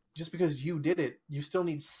 but just because you did it, you still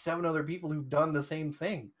need 7 other people who've done the same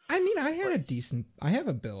thing. I mean, I have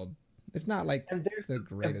a build. It's not like the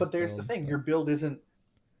greatest. But there's the thing: your build isn't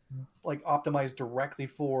like optimized directly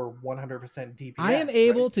for 100% DPS. I am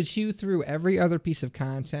able to chew through every other piece of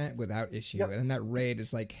content without issue, and that raid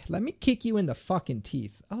is like, let me kick you in the fucking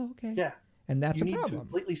teeth. Oh, okay. Yeah, and that's a problem. You need to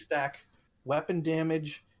completely stack weapon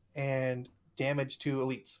damage and damage to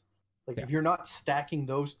elites. Like if you're not stacking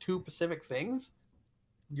those 2 specific things,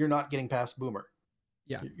 you're not getting past Boomer.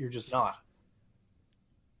 Yeah, you're just not.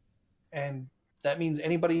 And that means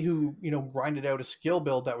anybody who, grinded out a skill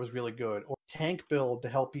build that was really good, or tank build to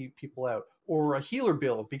help people out, or a healer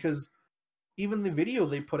build, because even the video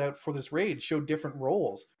they put out for this raid showed different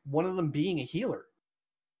roles. One of them being a healer.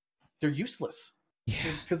 They're useless. Yeah.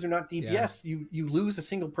 Because they're not DPS. Yeah. You lose a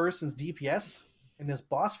single person's DPS in this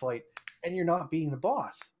boss fight, and you're not beating the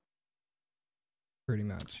boss. Pretty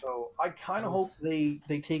much. So I kind of hope they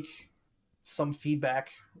take some feedback,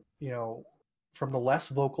 from the less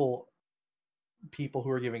vocal people who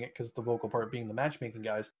are giving it, because the vocal part being the matchmaking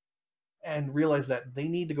guys, and realize that they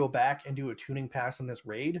need to go back and do a tuning pass on this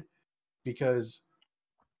raid, because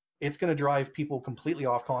it's going to drive people completely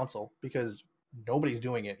off console, because nobody's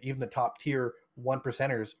doing it. Even the top tier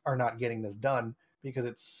 1%ers are not getting this done because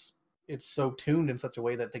it's so tuned in such a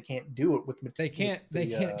way that they can't do it with. They can't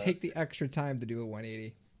take the extra time to do a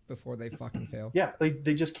 180 before they fucking fail. Yeah,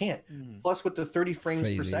 they just can't. Plus, with the 30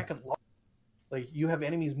 frames per second, like you have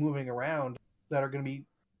enemies moving around that are going to be,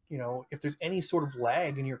 if there's any sort of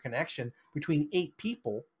lag in your connection between 8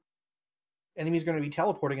 people, enemies are going to be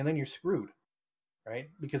teleporting, and then you're screwed, right?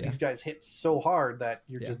 Because these guys hit so hard that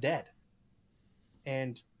you're just dead.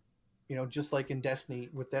 And, just like in Destiny,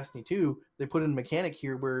 with Destiny 2, they put in a mechanic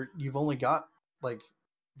here where you've only got, like,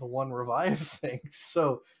 the one revive thing.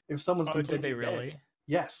 So if someone's completely did they really? Dead,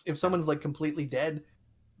 yes. If someone's, like, completely dead,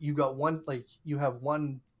 you got one, like, you have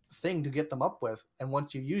one thing to get them up with, and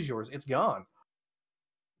once you use yours, it's gone.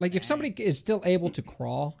 Like if somebody is still able to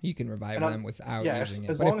crawl, you can revive them without using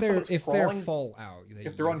it. But if they're full out,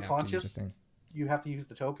 if they're unconscious, you have to use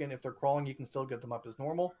the token. If they're crawling, you can still get them up as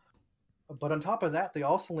normal. But on top of that, they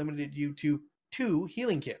also limited you to 2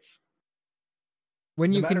 healing kits.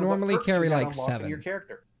 When you can normally carry like 7. Your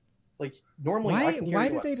character. Like normally, why? I can carry Why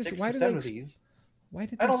did they just? Why did they? of these. Why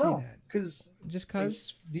did they I don't know? that? Because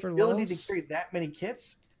the ability to carry that many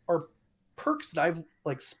kits are perks that I've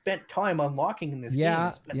like spent time unlocking in this game.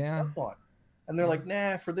 On. And they're like,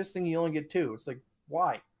 nah, for this thing you only get 2. It's like,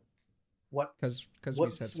 why? What? Because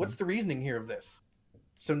what's the reasoning here of this?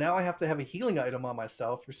 So now I have to have a healing item on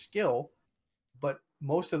myself for skill, but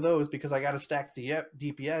most of those, because I got to stack the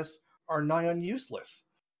DPS, are nigh on useless.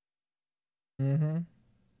 Mm-hmm.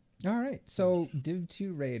 All right. So Div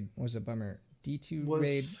 2 raid was a bummer. D2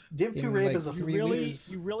 raid. Div 2 raid is a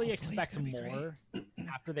you really expect more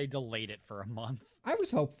after they delayed it for a month. I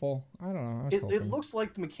was hopeful. I don't know. It looks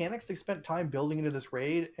like the mechanics they spent time building into this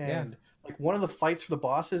raid, and like one of the fights for the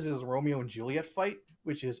bosses is a Romeo and Juliet fight,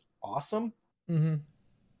 which is awesome. Mm-hmm.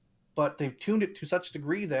 But they've tuned it to such a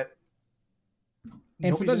degree that.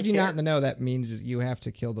 And for those of you not in the know, that means you have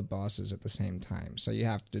to kill the bosses at the same time. So you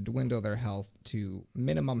have to dwindle their health to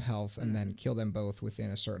minimum health and then kill them both within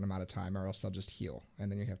a certain amount of time, or else they'll just heal.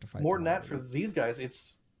 And then you have to fight. More than that, for these guys,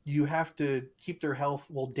 it's you have to keep their health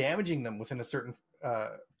while damaging them within a certain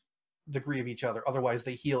degree of each other. Otherwise,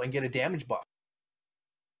 they heal and get a damage buff.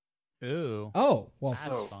 Ooh. Oh, well,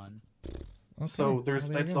 that's fun. Okay. So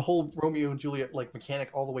that's the whole Romeo and Juliet like mechanic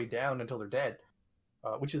all the way down until they're dead,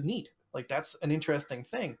 which is neat. Like, that's an interesting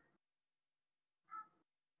thing.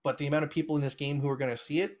 But the amount of people in this game who are going to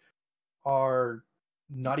see it are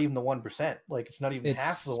not even the 1%. Like, it's not even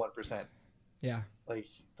half of the 1%. Yeah. Like,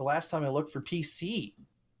 the last time I looked for PC,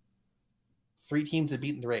 3 teams had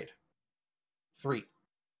beaten the raid. 3.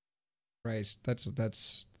 Right.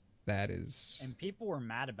 That is... And people were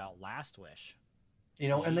mad about Last Wish. You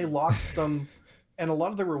know, and they locked some... And a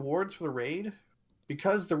lot of the rewards for the raid,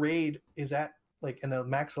 because the raid is at... Like, and the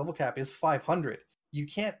max level cap is 500. You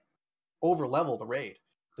can't over level the raid.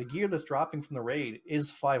 The gear that's dropping from the raid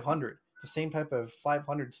is 500. The same type of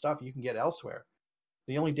 500 stuff you can get elsewhere.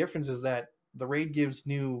 The only difference is that the raid gives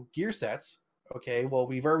new gear sets. Okay, well,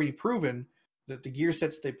 we've already proven that the gear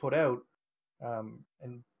sets they put out,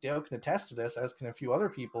 and Dale can attest to this, as can a few other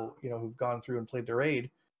people, you know, who've gone through and played the raid,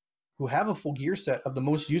 who have a full gear set of the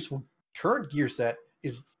most useful current gear set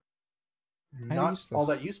is not all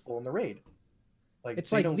that useful in the raid. Like,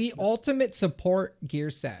 it's like the ultimate support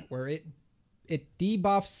gear set where it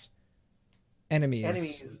debuffs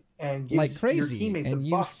enemies and gives like crazy, your teammates a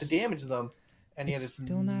buff to damage them, and yet it's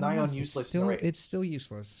still not nigh on useless. It's still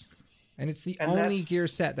useless, and it's the only gear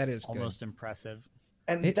set that is almost good. Impressive.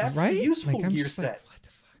 And that's the useful gear set. Like, what the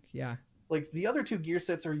fuck? Yeah. Like, the other 2 gear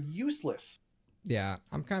sets are useless. Yeah,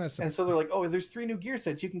 I'm kind of. And so they're like, oh, there's 3 new gear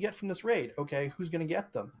sets you can get from this raid. Okay, who's going to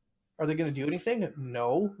get them? Are they going to do anything?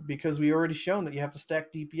 No, because we already shown that you have to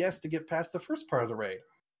stack DPS to get past the first part of the raid.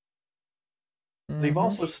 Mm-hmm. They've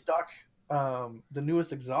also stuck the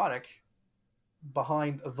newest exotic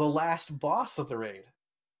behind the last boss of the raid.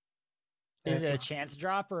 Is it a chance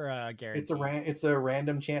drop or a guarantee? It's a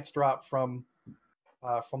random chance drop from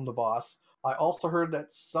the boss. I also heard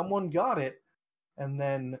that someone got it, and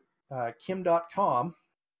then Kim.com,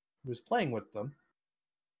 who was playing with them,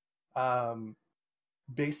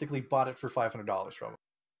 basically bought it for $500 from him.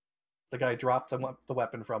 The guy dropped the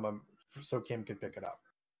weapon from him so Kim could pick it up.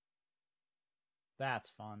 That's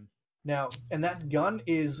fun. Now, and that gun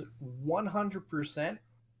is 100%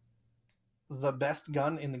 the best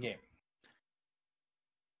gun in the game.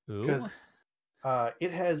 Because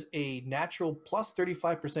it has a natural plus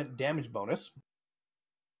 35% damage bonus.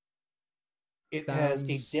 It has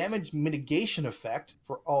a damage mitigation effect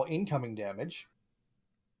for all incoming damage.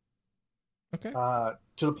 Okay.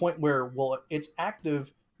 To the point where, well, it's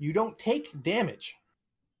active, you don't take damage.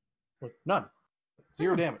 Like, none.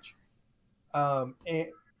 0 damage. And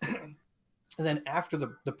then after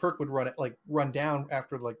the perk would run down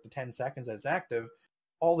after like the 10 seconds that it's active,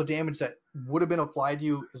 all the damage that would have been applied to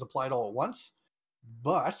you is applied all at once.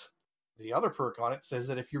 But the other perk on it says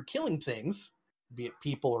that if you're killing things, be it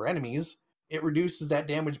people or enemies, it reduces that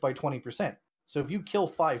damage by 20%. So if you kill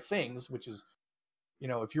 5 things, which is, you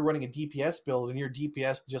know, if you're running a DPS build and your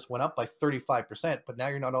DPS just went up by 35%, but now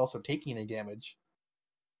you're not also taking any damage,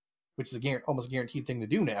 which is almost a guaranteed thing to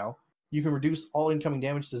do now, you can reduce all incoming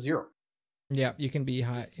damage to 0. Yeah, you can be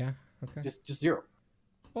high. Yeah, okay. Just 0.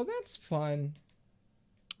 Well, that's fun.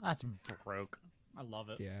 That's broke. I love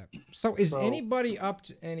it. Yeah. So is anybody up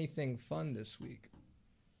to anything fun this week?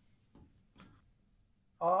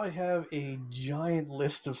 I have a giant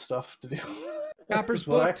list of stuff to do. Copper's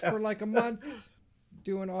booked for like a month,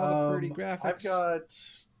 doing all the pretty graphics. I've got,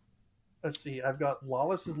 let's see, I've got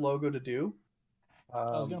Lawless's logo to do. I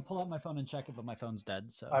was gonna pull out my phone and check it, but my phone's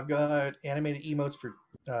dead. So I've got animated emotes for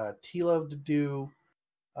T-Love to do.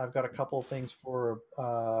 I've got a couple of things for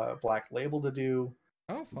Black Label to do.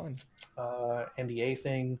 Oh, fun. NDA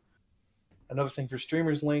thing. Another thing for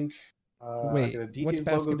Streamers Link. Wait, what's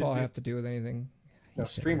basketball have to do with anything? No,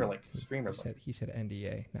 Streamer Link. Streamer Link. He said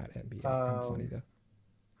NDA, not NBA. I'm funny though.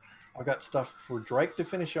 I've got stuff for Drake to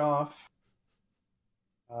finish off.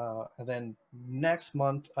 And then next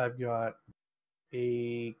month, I've got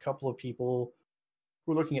a couple of people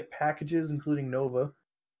who are looking at packages, including Nova,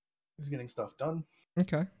 who's getting stuff done.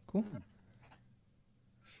 Okay, cool.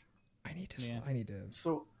 I need to.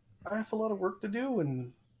 So I have a lot of work to do,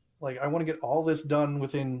 and like I want to get all this done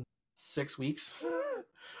within 6 weeks.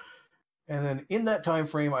 And then in that time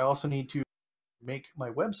frame, I also need to make my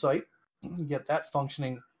website, get that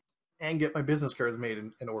functioning, and get my business cards made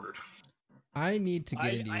and ordered. I need to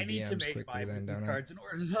get into I need to EVMs make quickly my then, business don't cards and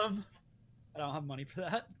order them. I don't have money for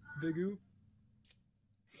that. Big oof.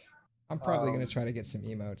 I'm probably going to try to get some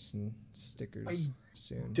emotes and stickers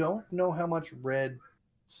soon. Don't know how much Red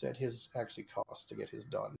said his actually cost to get his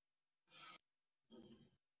done.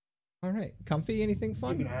 All right. Comfy, anything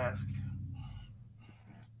fun? You can ask.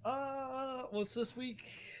 What's this week?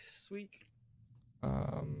 This week?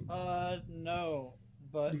 No.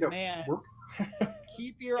 But You got man, work?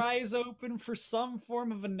 keep your eyes open for some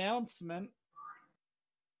form of announcement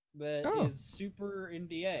that is super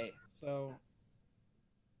NDA. So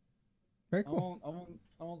very cool.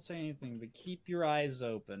 I won't say anything, but keep your eyes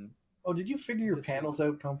open. Oh, did you figure your panels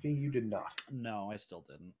out, Comfy? You did not. No, I still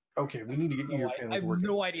didn't. Okay, we need to get your panels I have working.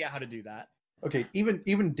 no idea how to do that. Okay,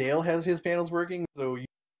 even Dale has his panels working, so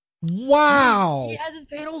Wow! He has his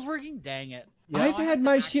panels working? Dang it. Yeah, I've had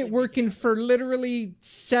my shit working for literally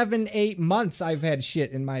 7-8 months. I've had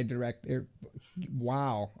shit in my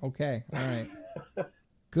Wow. Okay. All right.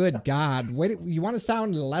 Good God. Wait, you want to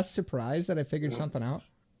sound less surprised that I figured something out?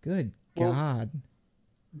 Good God.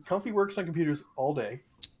 Comfy works on computers all day.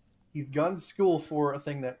 He's gone to school for a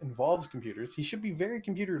thing that involves computers. He should be very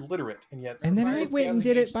computer literate, and yet. And then I went and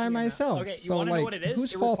did it by myself. Okay, you so want to like, know what it is?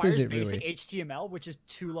 whose It fault is requires it really? basic HTML, which is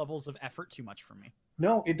 2 levels of effort too much for me.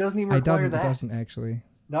 No, it doesn't even require that. It doesn't actually.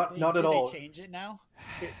 Not at Did all. They change it now?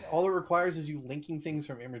 All it requires is you linking things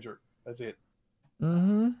from Imager. That's it.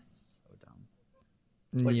 Mm-hmm. So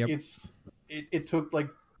dumb. Like Yep. it took like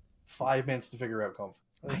 5 minutes to figure out Comfy.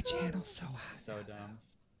 My channel's so hot. So dumb.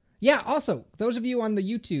 Yeah, also, those of you on the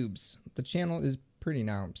YouTubes, the channel is pretty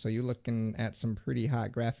now, so you're looking at some pretty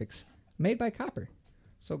hot graphics made by Copper.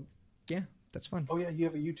 So, yeah, that's fun. Oh yeah, you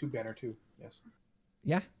have a YouTube banner too. Yes.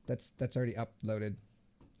 Yeah, that's already uploaded.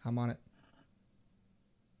 I'm on it.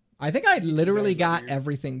 I think I literally got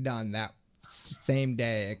everything done that same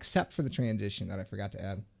day, except for the transition that I forgot to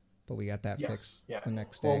add. But we got that fixed the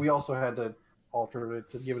next day. Well, we also had to alter it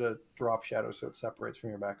to give it a drop shadow so it separates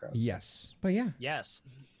from your background. Yes. But yeah. Yes.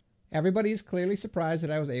 Everybody's clearly surprised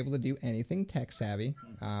that I was able to do anything tech savvy.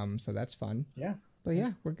 So that's fun. Yeah. But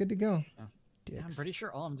yeah, we're good to go. Yeah, I'm pretty sure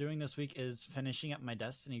all I'm doing this week is finishing up my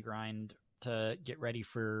Destiny grind to get ready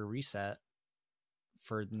for reset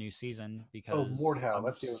for the new season because Mordhau.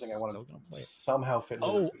 That's the other thing I want to somehow fit into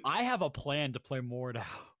this week. I have a plan to play Mordhau.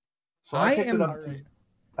 So I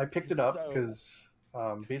picked it up because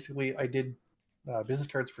basically I did business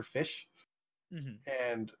cards for Fish,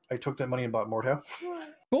 and I took that money and bought Mordhau.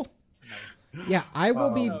 Cool. Yeah, I will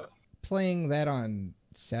be playing that on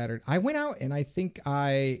Saturday. I went out and I think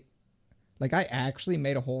I actually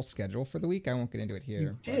made a whole schedule for the week. I won't get into it here.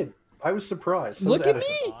 You did. I was surprised. Look at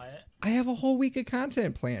me. I have a whole week of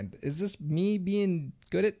content planned. Is this me being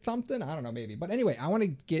good at something? I don't know, maybe. But anyway, I want to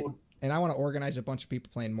get and I want to organize a bunch of people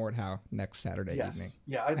playing Mordhau next Saturday evening.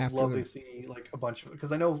 Yeah, I'd love to see like a bunch of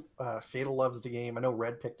because I know Fatal loves the game. I know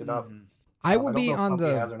Red picked it up. I will be on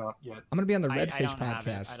the. Has or not yet. I'm going to be on the Redfish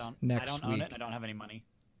podcast next week. I don't own it. I don't have any money.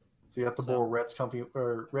 So you have to borrow Red's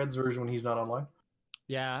Red's version when he's not online.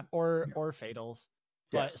 Yeah, or Fatal's.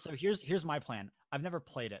 But so here's my plan. I've never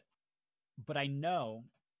played it, but I know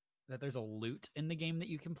that there's a loot in the game that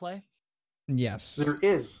you can play. Yes, there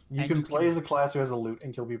is. You can play as a class who has a loot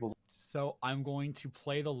and kill people. So I'm going to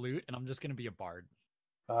play the loot, and I'm just going to be a bard.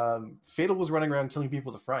 Fatal was running around killing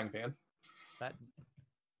people with a frying pan.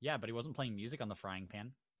 Yeah, but he wasn't playing music on the frying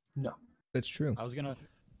pan. No, that's true.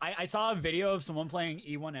 I saw a video of someone playing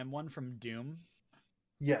E1M1 from Doom.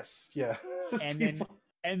 Yes, yeah. and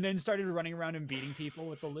then started running around and beating people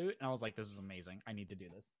with the loot, and I was like, this is amazing. I need to do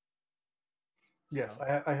this. Yes,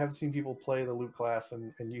 So. I have seen people play the loot class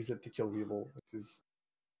and use it to kill people, which is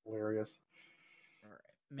hilarious. All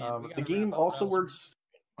right. Man, the game also works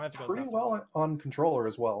pretty well on controller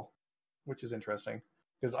as well, which is interesting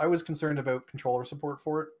because I was concerned about controller support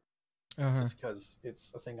for it, just because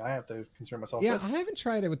it's a thing I have to concern myself with. Yeah, I haven't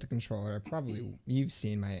tried it with the controller. You've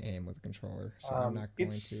seen my aim with the controller, so I'm not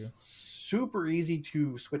going to. Super easy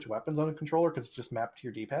to switch weapons on a controller because it's just mapped to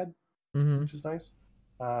your D-pad, which is nice.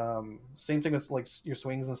 Same thing as like your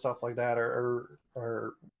swings and stuff like that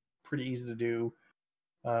are pretty easy to do.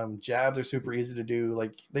 Jabs are super easy to do.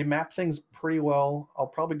 Like they map things pretty well. I'll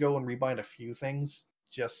probably go and rebind a few things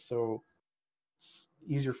just so it's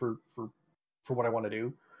easier for what I want to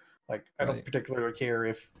do. Like I don't particularly care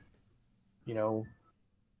if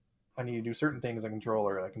I need to do certain things on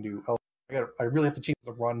controller. I can do. I really have to change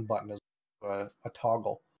the run button as a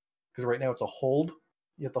toggle because right now it's a hold.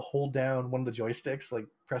 You have to hold down one of the joysticks, like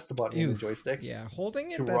press the button in the joystick. Yeah,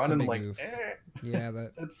 holding it to that's run a and big like. Oof. Yeah,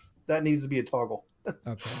 that needs to be a toggle.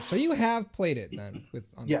 Okay, so you have played it then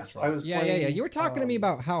on yes, the I was. Yeah. You were talking to me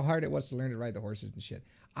about how hard it was to learn to ride the horses and shit.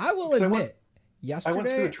 I will admit,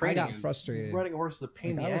 yesterday I got frustrated. Riding a horse is a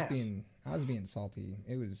pain in the ass. I was being salty.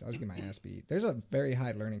 I was getting my ass beat. There's a very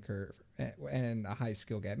high learning curve and a high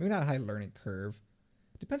skill gap. Maybe not a high learning curve.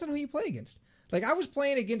 Depends on who you play against. Like I was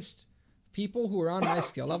playing against people who were on my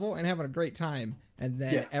skill level and having a great time, and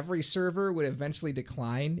then every server would eventually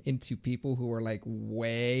decline into people who were like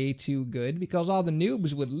way too good because all the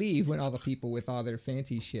noobs would leave when all the people with all their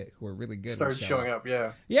fancy shit who were really good started showing up.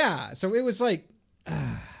 Yeah, so it was like,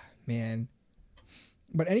 man.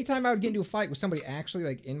 But anytime I would get into a fight with somebody actually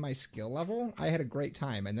like in my skill level, I had a great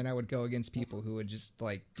time, and then I would go against people who would just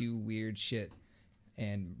like do weird shit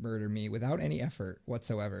and murder me without any effort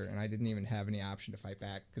whatsoever, and I didn't even have any option to fight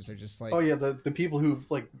back because they're just like, oh yeah, the people who've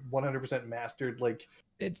like 100% mastered like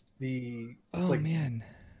it's the man,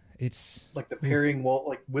 it's like the parrying while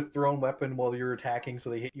like with their own weapon while you're attacking, so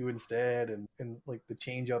they hit you instead, and like the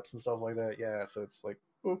change ups and stuff like that. Yeah, so it's like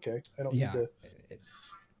okay, I don't need to.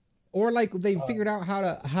 Or like they figured out how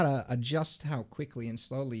to adjust how quickly and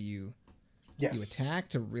slowly you attack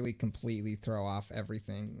to really completely throw off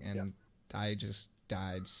everything, and I just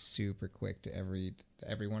died super quick to every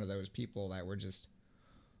one of those people that were just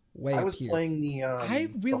way up here. Playing the I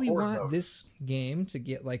really want mode. this game to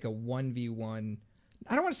get like a 1v1.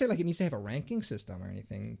 I don't want to say like it needs to have a ranking system or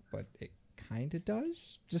anything, but it kind of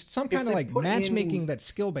does. Just some kind of like matchmaking that's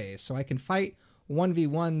skill based, so I can fight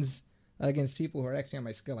 1v1s against people who are actually on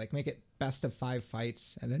my skill. Like make it best of 5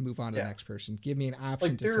 fights and then move on to the next person. Give me an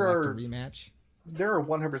option to select a rematch. There are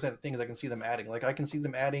 100% things I can see them adding. Like I can see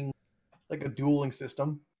them adding like a dueling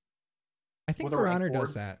system. I think For Honor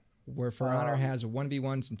does that, where For Honor has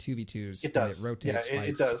 1v1s and 2v2s. It does. And it rotates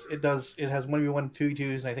fights. It does. It has 1v1,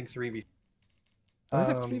 2v2s, and I think 3v. Does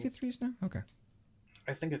it have 3v3s now? Okay.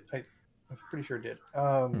 I think I'm pretty sure it did.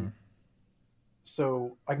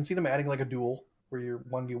 So I can see them adding like a duel where you're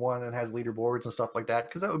 1v1 and has leaderboards and stuff like that,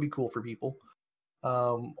 because that would be cool for people.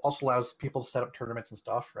 Also allows people to set up tournaments and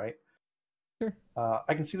stuff, right? Sure.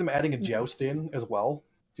 I can see them adding a joust in as well,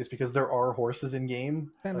 just because there are horses in game.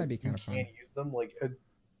 That might be kind of fun. You can't use them like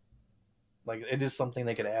it is something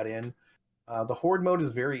they could add in. The horde mode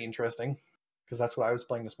is very interesting because that's what I was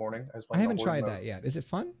playing this morning. I haven't tried that yet. Is it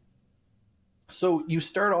fun? So you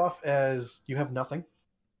start off as you have nothing,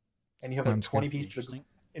 and you have like 20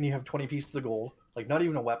 pieces of gold, like not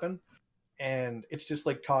even a weapon, and it's just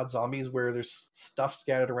like COD Zombies where there's stuff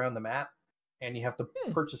scattered around the map, and you have to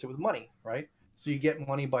purchase it with money, right? So you get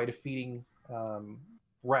money by defeating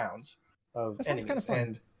rounds of enemies, kind of fun.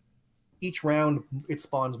 And each round it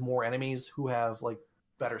spawns more enemies who have like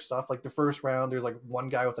better stuff. Like the first round, there's like one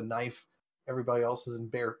guy with a knife. Everybody else is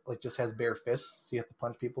in just has bare fists. So you have to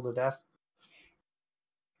punch people to death.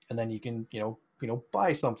 And then you can,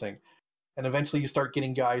 buy something. And eventually you start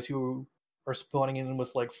getting guys who are spawning in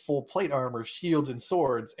with like full plate armor, shields, and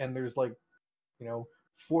swords. And there's like,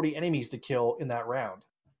 40 enemies to kill in that round.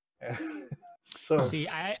 So see,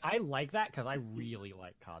 I like that because I really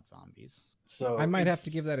like COD Zombies. So I might have to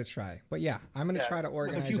give that a try. But yeah, I'm going to try to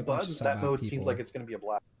organize a few bugs. That mode seems like it's going to be a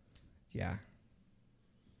blast. Yeah.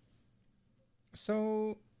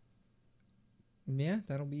 So yeah,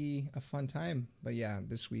 that'll be a fun time. But yeah,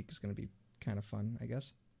 this week is going to be kind of fun, I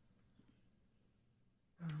guess.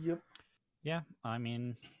 Yep. Yeah, I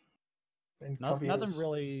mean, nothing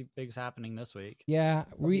really big's happening this week. Yeah,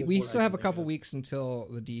 we still have a couple weeks until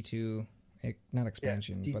the D2, not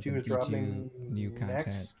expansion, but the D2 new content.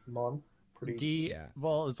 Next month.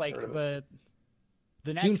 Well, it's like the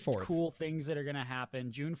next cool things that are going to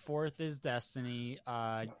happen. June 4th is Destiny.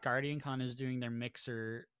 GuardianCon is doing their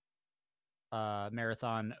Mixer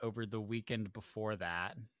marathon over the weekend before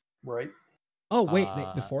that. Right. Oh wait,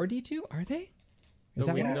 before D2 are they? The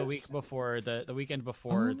weekend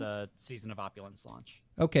before the Season of Opulence launch.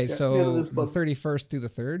 Okay, so the 31st through the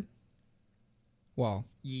 3rd. Well,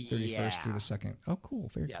 31st through the 2nd. Oh, cool.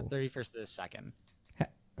 Very cool. 31st to the 2nd.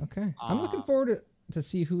 Okay. I'm looking forward to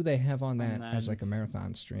see who they have on that as like a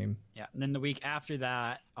marathon stream. Yeah, and then the week after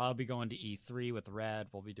that, I'll be going to E3 with Red.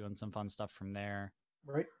 We'll be doing some fun stuff from there.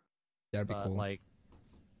 Right. That'd be cool.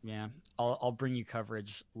 I'll bring you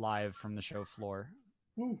coverage live from the show floor.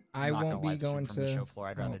 I won't be going to the show floor.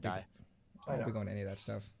 I'd rather die. I won't be going to any of that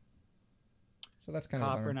stuff. So that's kind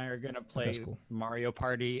Copper and I are gonna play Mario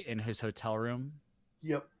Party in his hotel room.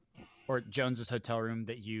 Yep. Or Jones's hotel room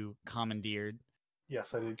that you commandeered.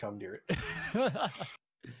 Yes, I did commandeer it.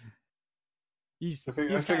 he's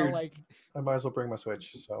kind of like, I might as well bring my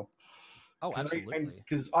Switch. So. Oh, absolutely.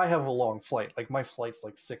 Because I have a long flight. Like my flight's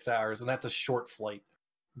like 6 hours, and that's a short flight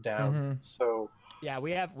down. Mm-hmm. So. Yeah,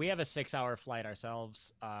 we have a 6-hour flight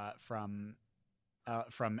ourselves from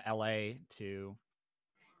LA to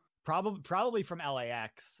probably from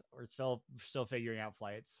LAX. We're still figuring out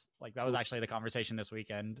flights. Like that was actually the conversation this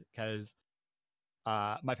weekend because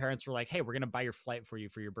my parents were like, "Hey, we're gonna buy your flight for you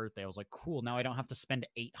for your birthday." I was like, "Cool." Now I don't have to spend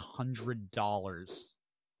 $800.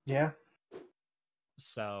 Yeah.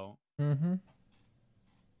 So. Mm-hmm.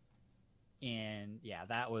 And yeah,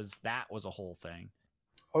 that was a whole thing.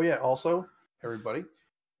 Oh yeah. Also, everybody,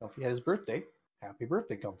 Comfy had his birthday. Happy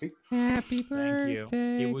birthday, Comfy. Happy birthday.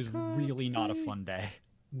 Thank you. It was really not a fun day.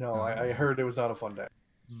 No, I heard it was not a fun day.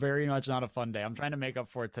 Very much not a fun day. I'm trying to make up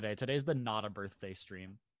for it today. Today's the not a birthday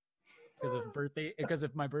stream. Because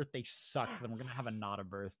if my birthday sucked, then we're gonna have a not a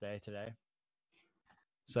birthday today.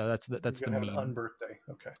 So that's the meme. An unbirthday.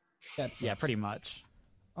 Okay. Yeah, pretty much.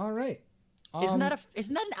 All right. Isn't that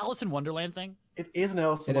an Alice in Wonderland thing? It is an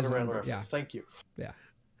Alice in Wonderland reference. Yeah. Thank you. Yeah.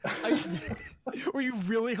 Were you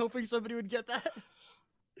really hoping somebody would get that?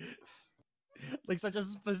 Like such a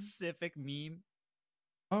specific meme.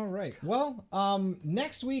 All right. Well,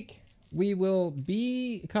 next week we will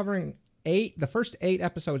be covering the first 8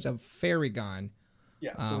 episodes of Fairy Gone.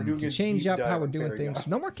 Yeah. So we're doing to change up how we're doing things.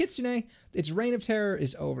 No more Kitsune. Its reign of terror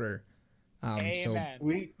is over. Amen.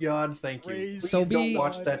 Sweet God, thank you. Please don't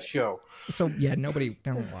watch that show. So yeah, nobody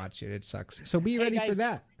don't watch it. It sucks. So be ready for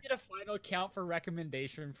that. Get a final count for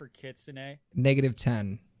recommendation for Kitsune.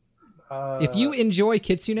 -10. If you enjoy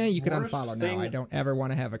Kitsune, you can unfollow now. I don't ever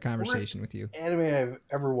want to have a conversation with you. Anime I've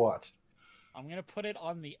ever watched. I'm gonna put it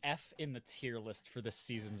on the F in the tier list for this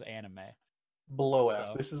season's anime. Below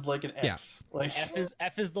F. This is like an X. Yeah. Like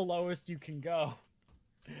F is the lowest you can go.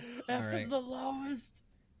 F is the lowest.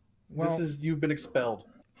 Well, you've been expelled.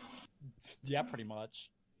 Yeah, pretty much.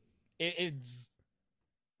 It's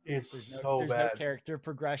so bad. There's no character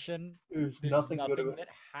progression. There's nothing good about it. That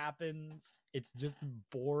happens. It's just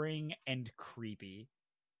boring and creepy.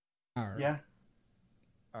 All right. Yeah.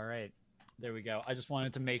 All right. There we go. I just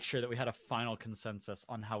wanted to make sure that we had a final consensus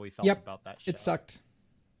on how we felt about that show. It sucked.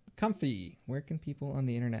 Comfy, where can people on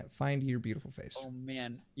the internet find your beautiful face? Oh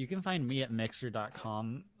man, you can find me at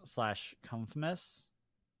mixer.com/comfamous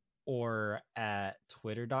or at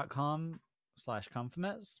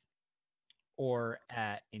twitter.com/comfamous or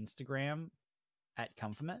at Instagram at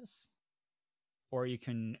comfamous, or you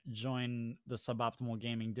can join the Suboptimal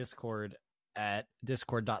Gaming Discord at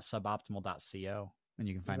discord.suboptimal.co and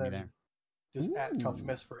you can find me there. Just at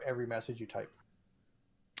comfamous for every message you type.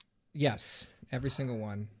 Yes, every single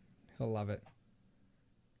one. He'll love it.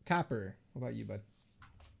 Copper, what about you, bud?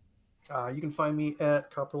 You can find me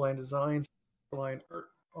at Copperline Designs, Copperline Art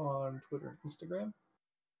on Twitter and Instagram.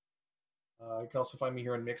 You can also find me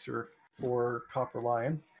here on Mixer for Copper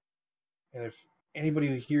Lion. And if anybody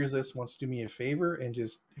who hears this wants to do me a favor and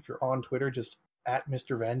just, if you're on Twitter, just at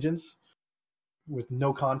Mr. Vengeance with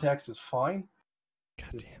no context is fine.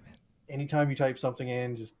 God damn it. Anytime you type something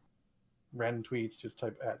in, just random tweets, just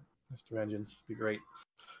type at Mr. Vengeance. It'd be great.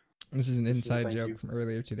 This is an inside joke from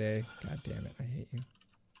earlier today. God damn it. I hate you.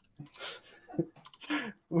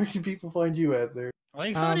 Where can people find you at there? I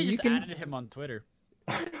think somebody just added him on Twitter.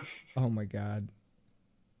 Oh my God.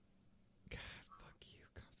 God, fuck you,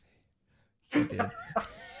 Coffee. He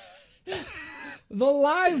did. The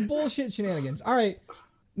live bullshit shenanigans. All right.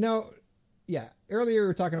 No, yeah. Earlier we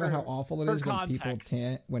were talking about how awful it is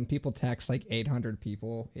when people text like 800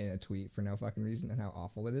 people in a tweet for no fucking reason and how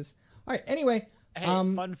awful it is. All right. Anyway. Hey,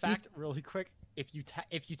 fun fact, really quick. If you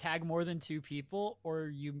tag more than 2 people or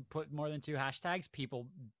you put more than 2 hashtags, people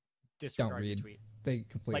disregard your tweet. They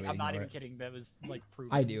completely I'm not even it. kidding. That was like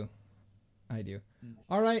proven. I do.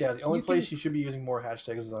 All right. Yeah, the only place you should be using more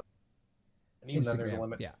hashtags is on. And even then there's a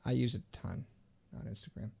limit. Yeah, I use it a ton on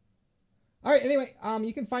Instagram. All right, anyway,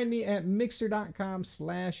 you can find me at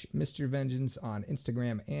mixer.com/Mr. Vengeance on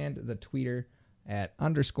Instagram and the Twitter at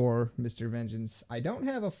 _Mr. Vengeance. I don't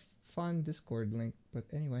have a fun Discord link, but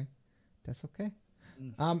anyway, that's okay.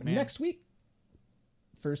 Next week,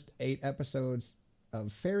 first 8 episodes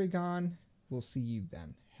of Fairy Gone. We'll see you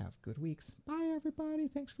then. Have good weeks. Bye, everybody.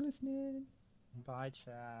 Thanks for listening. Bye,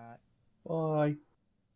 chat. Bye.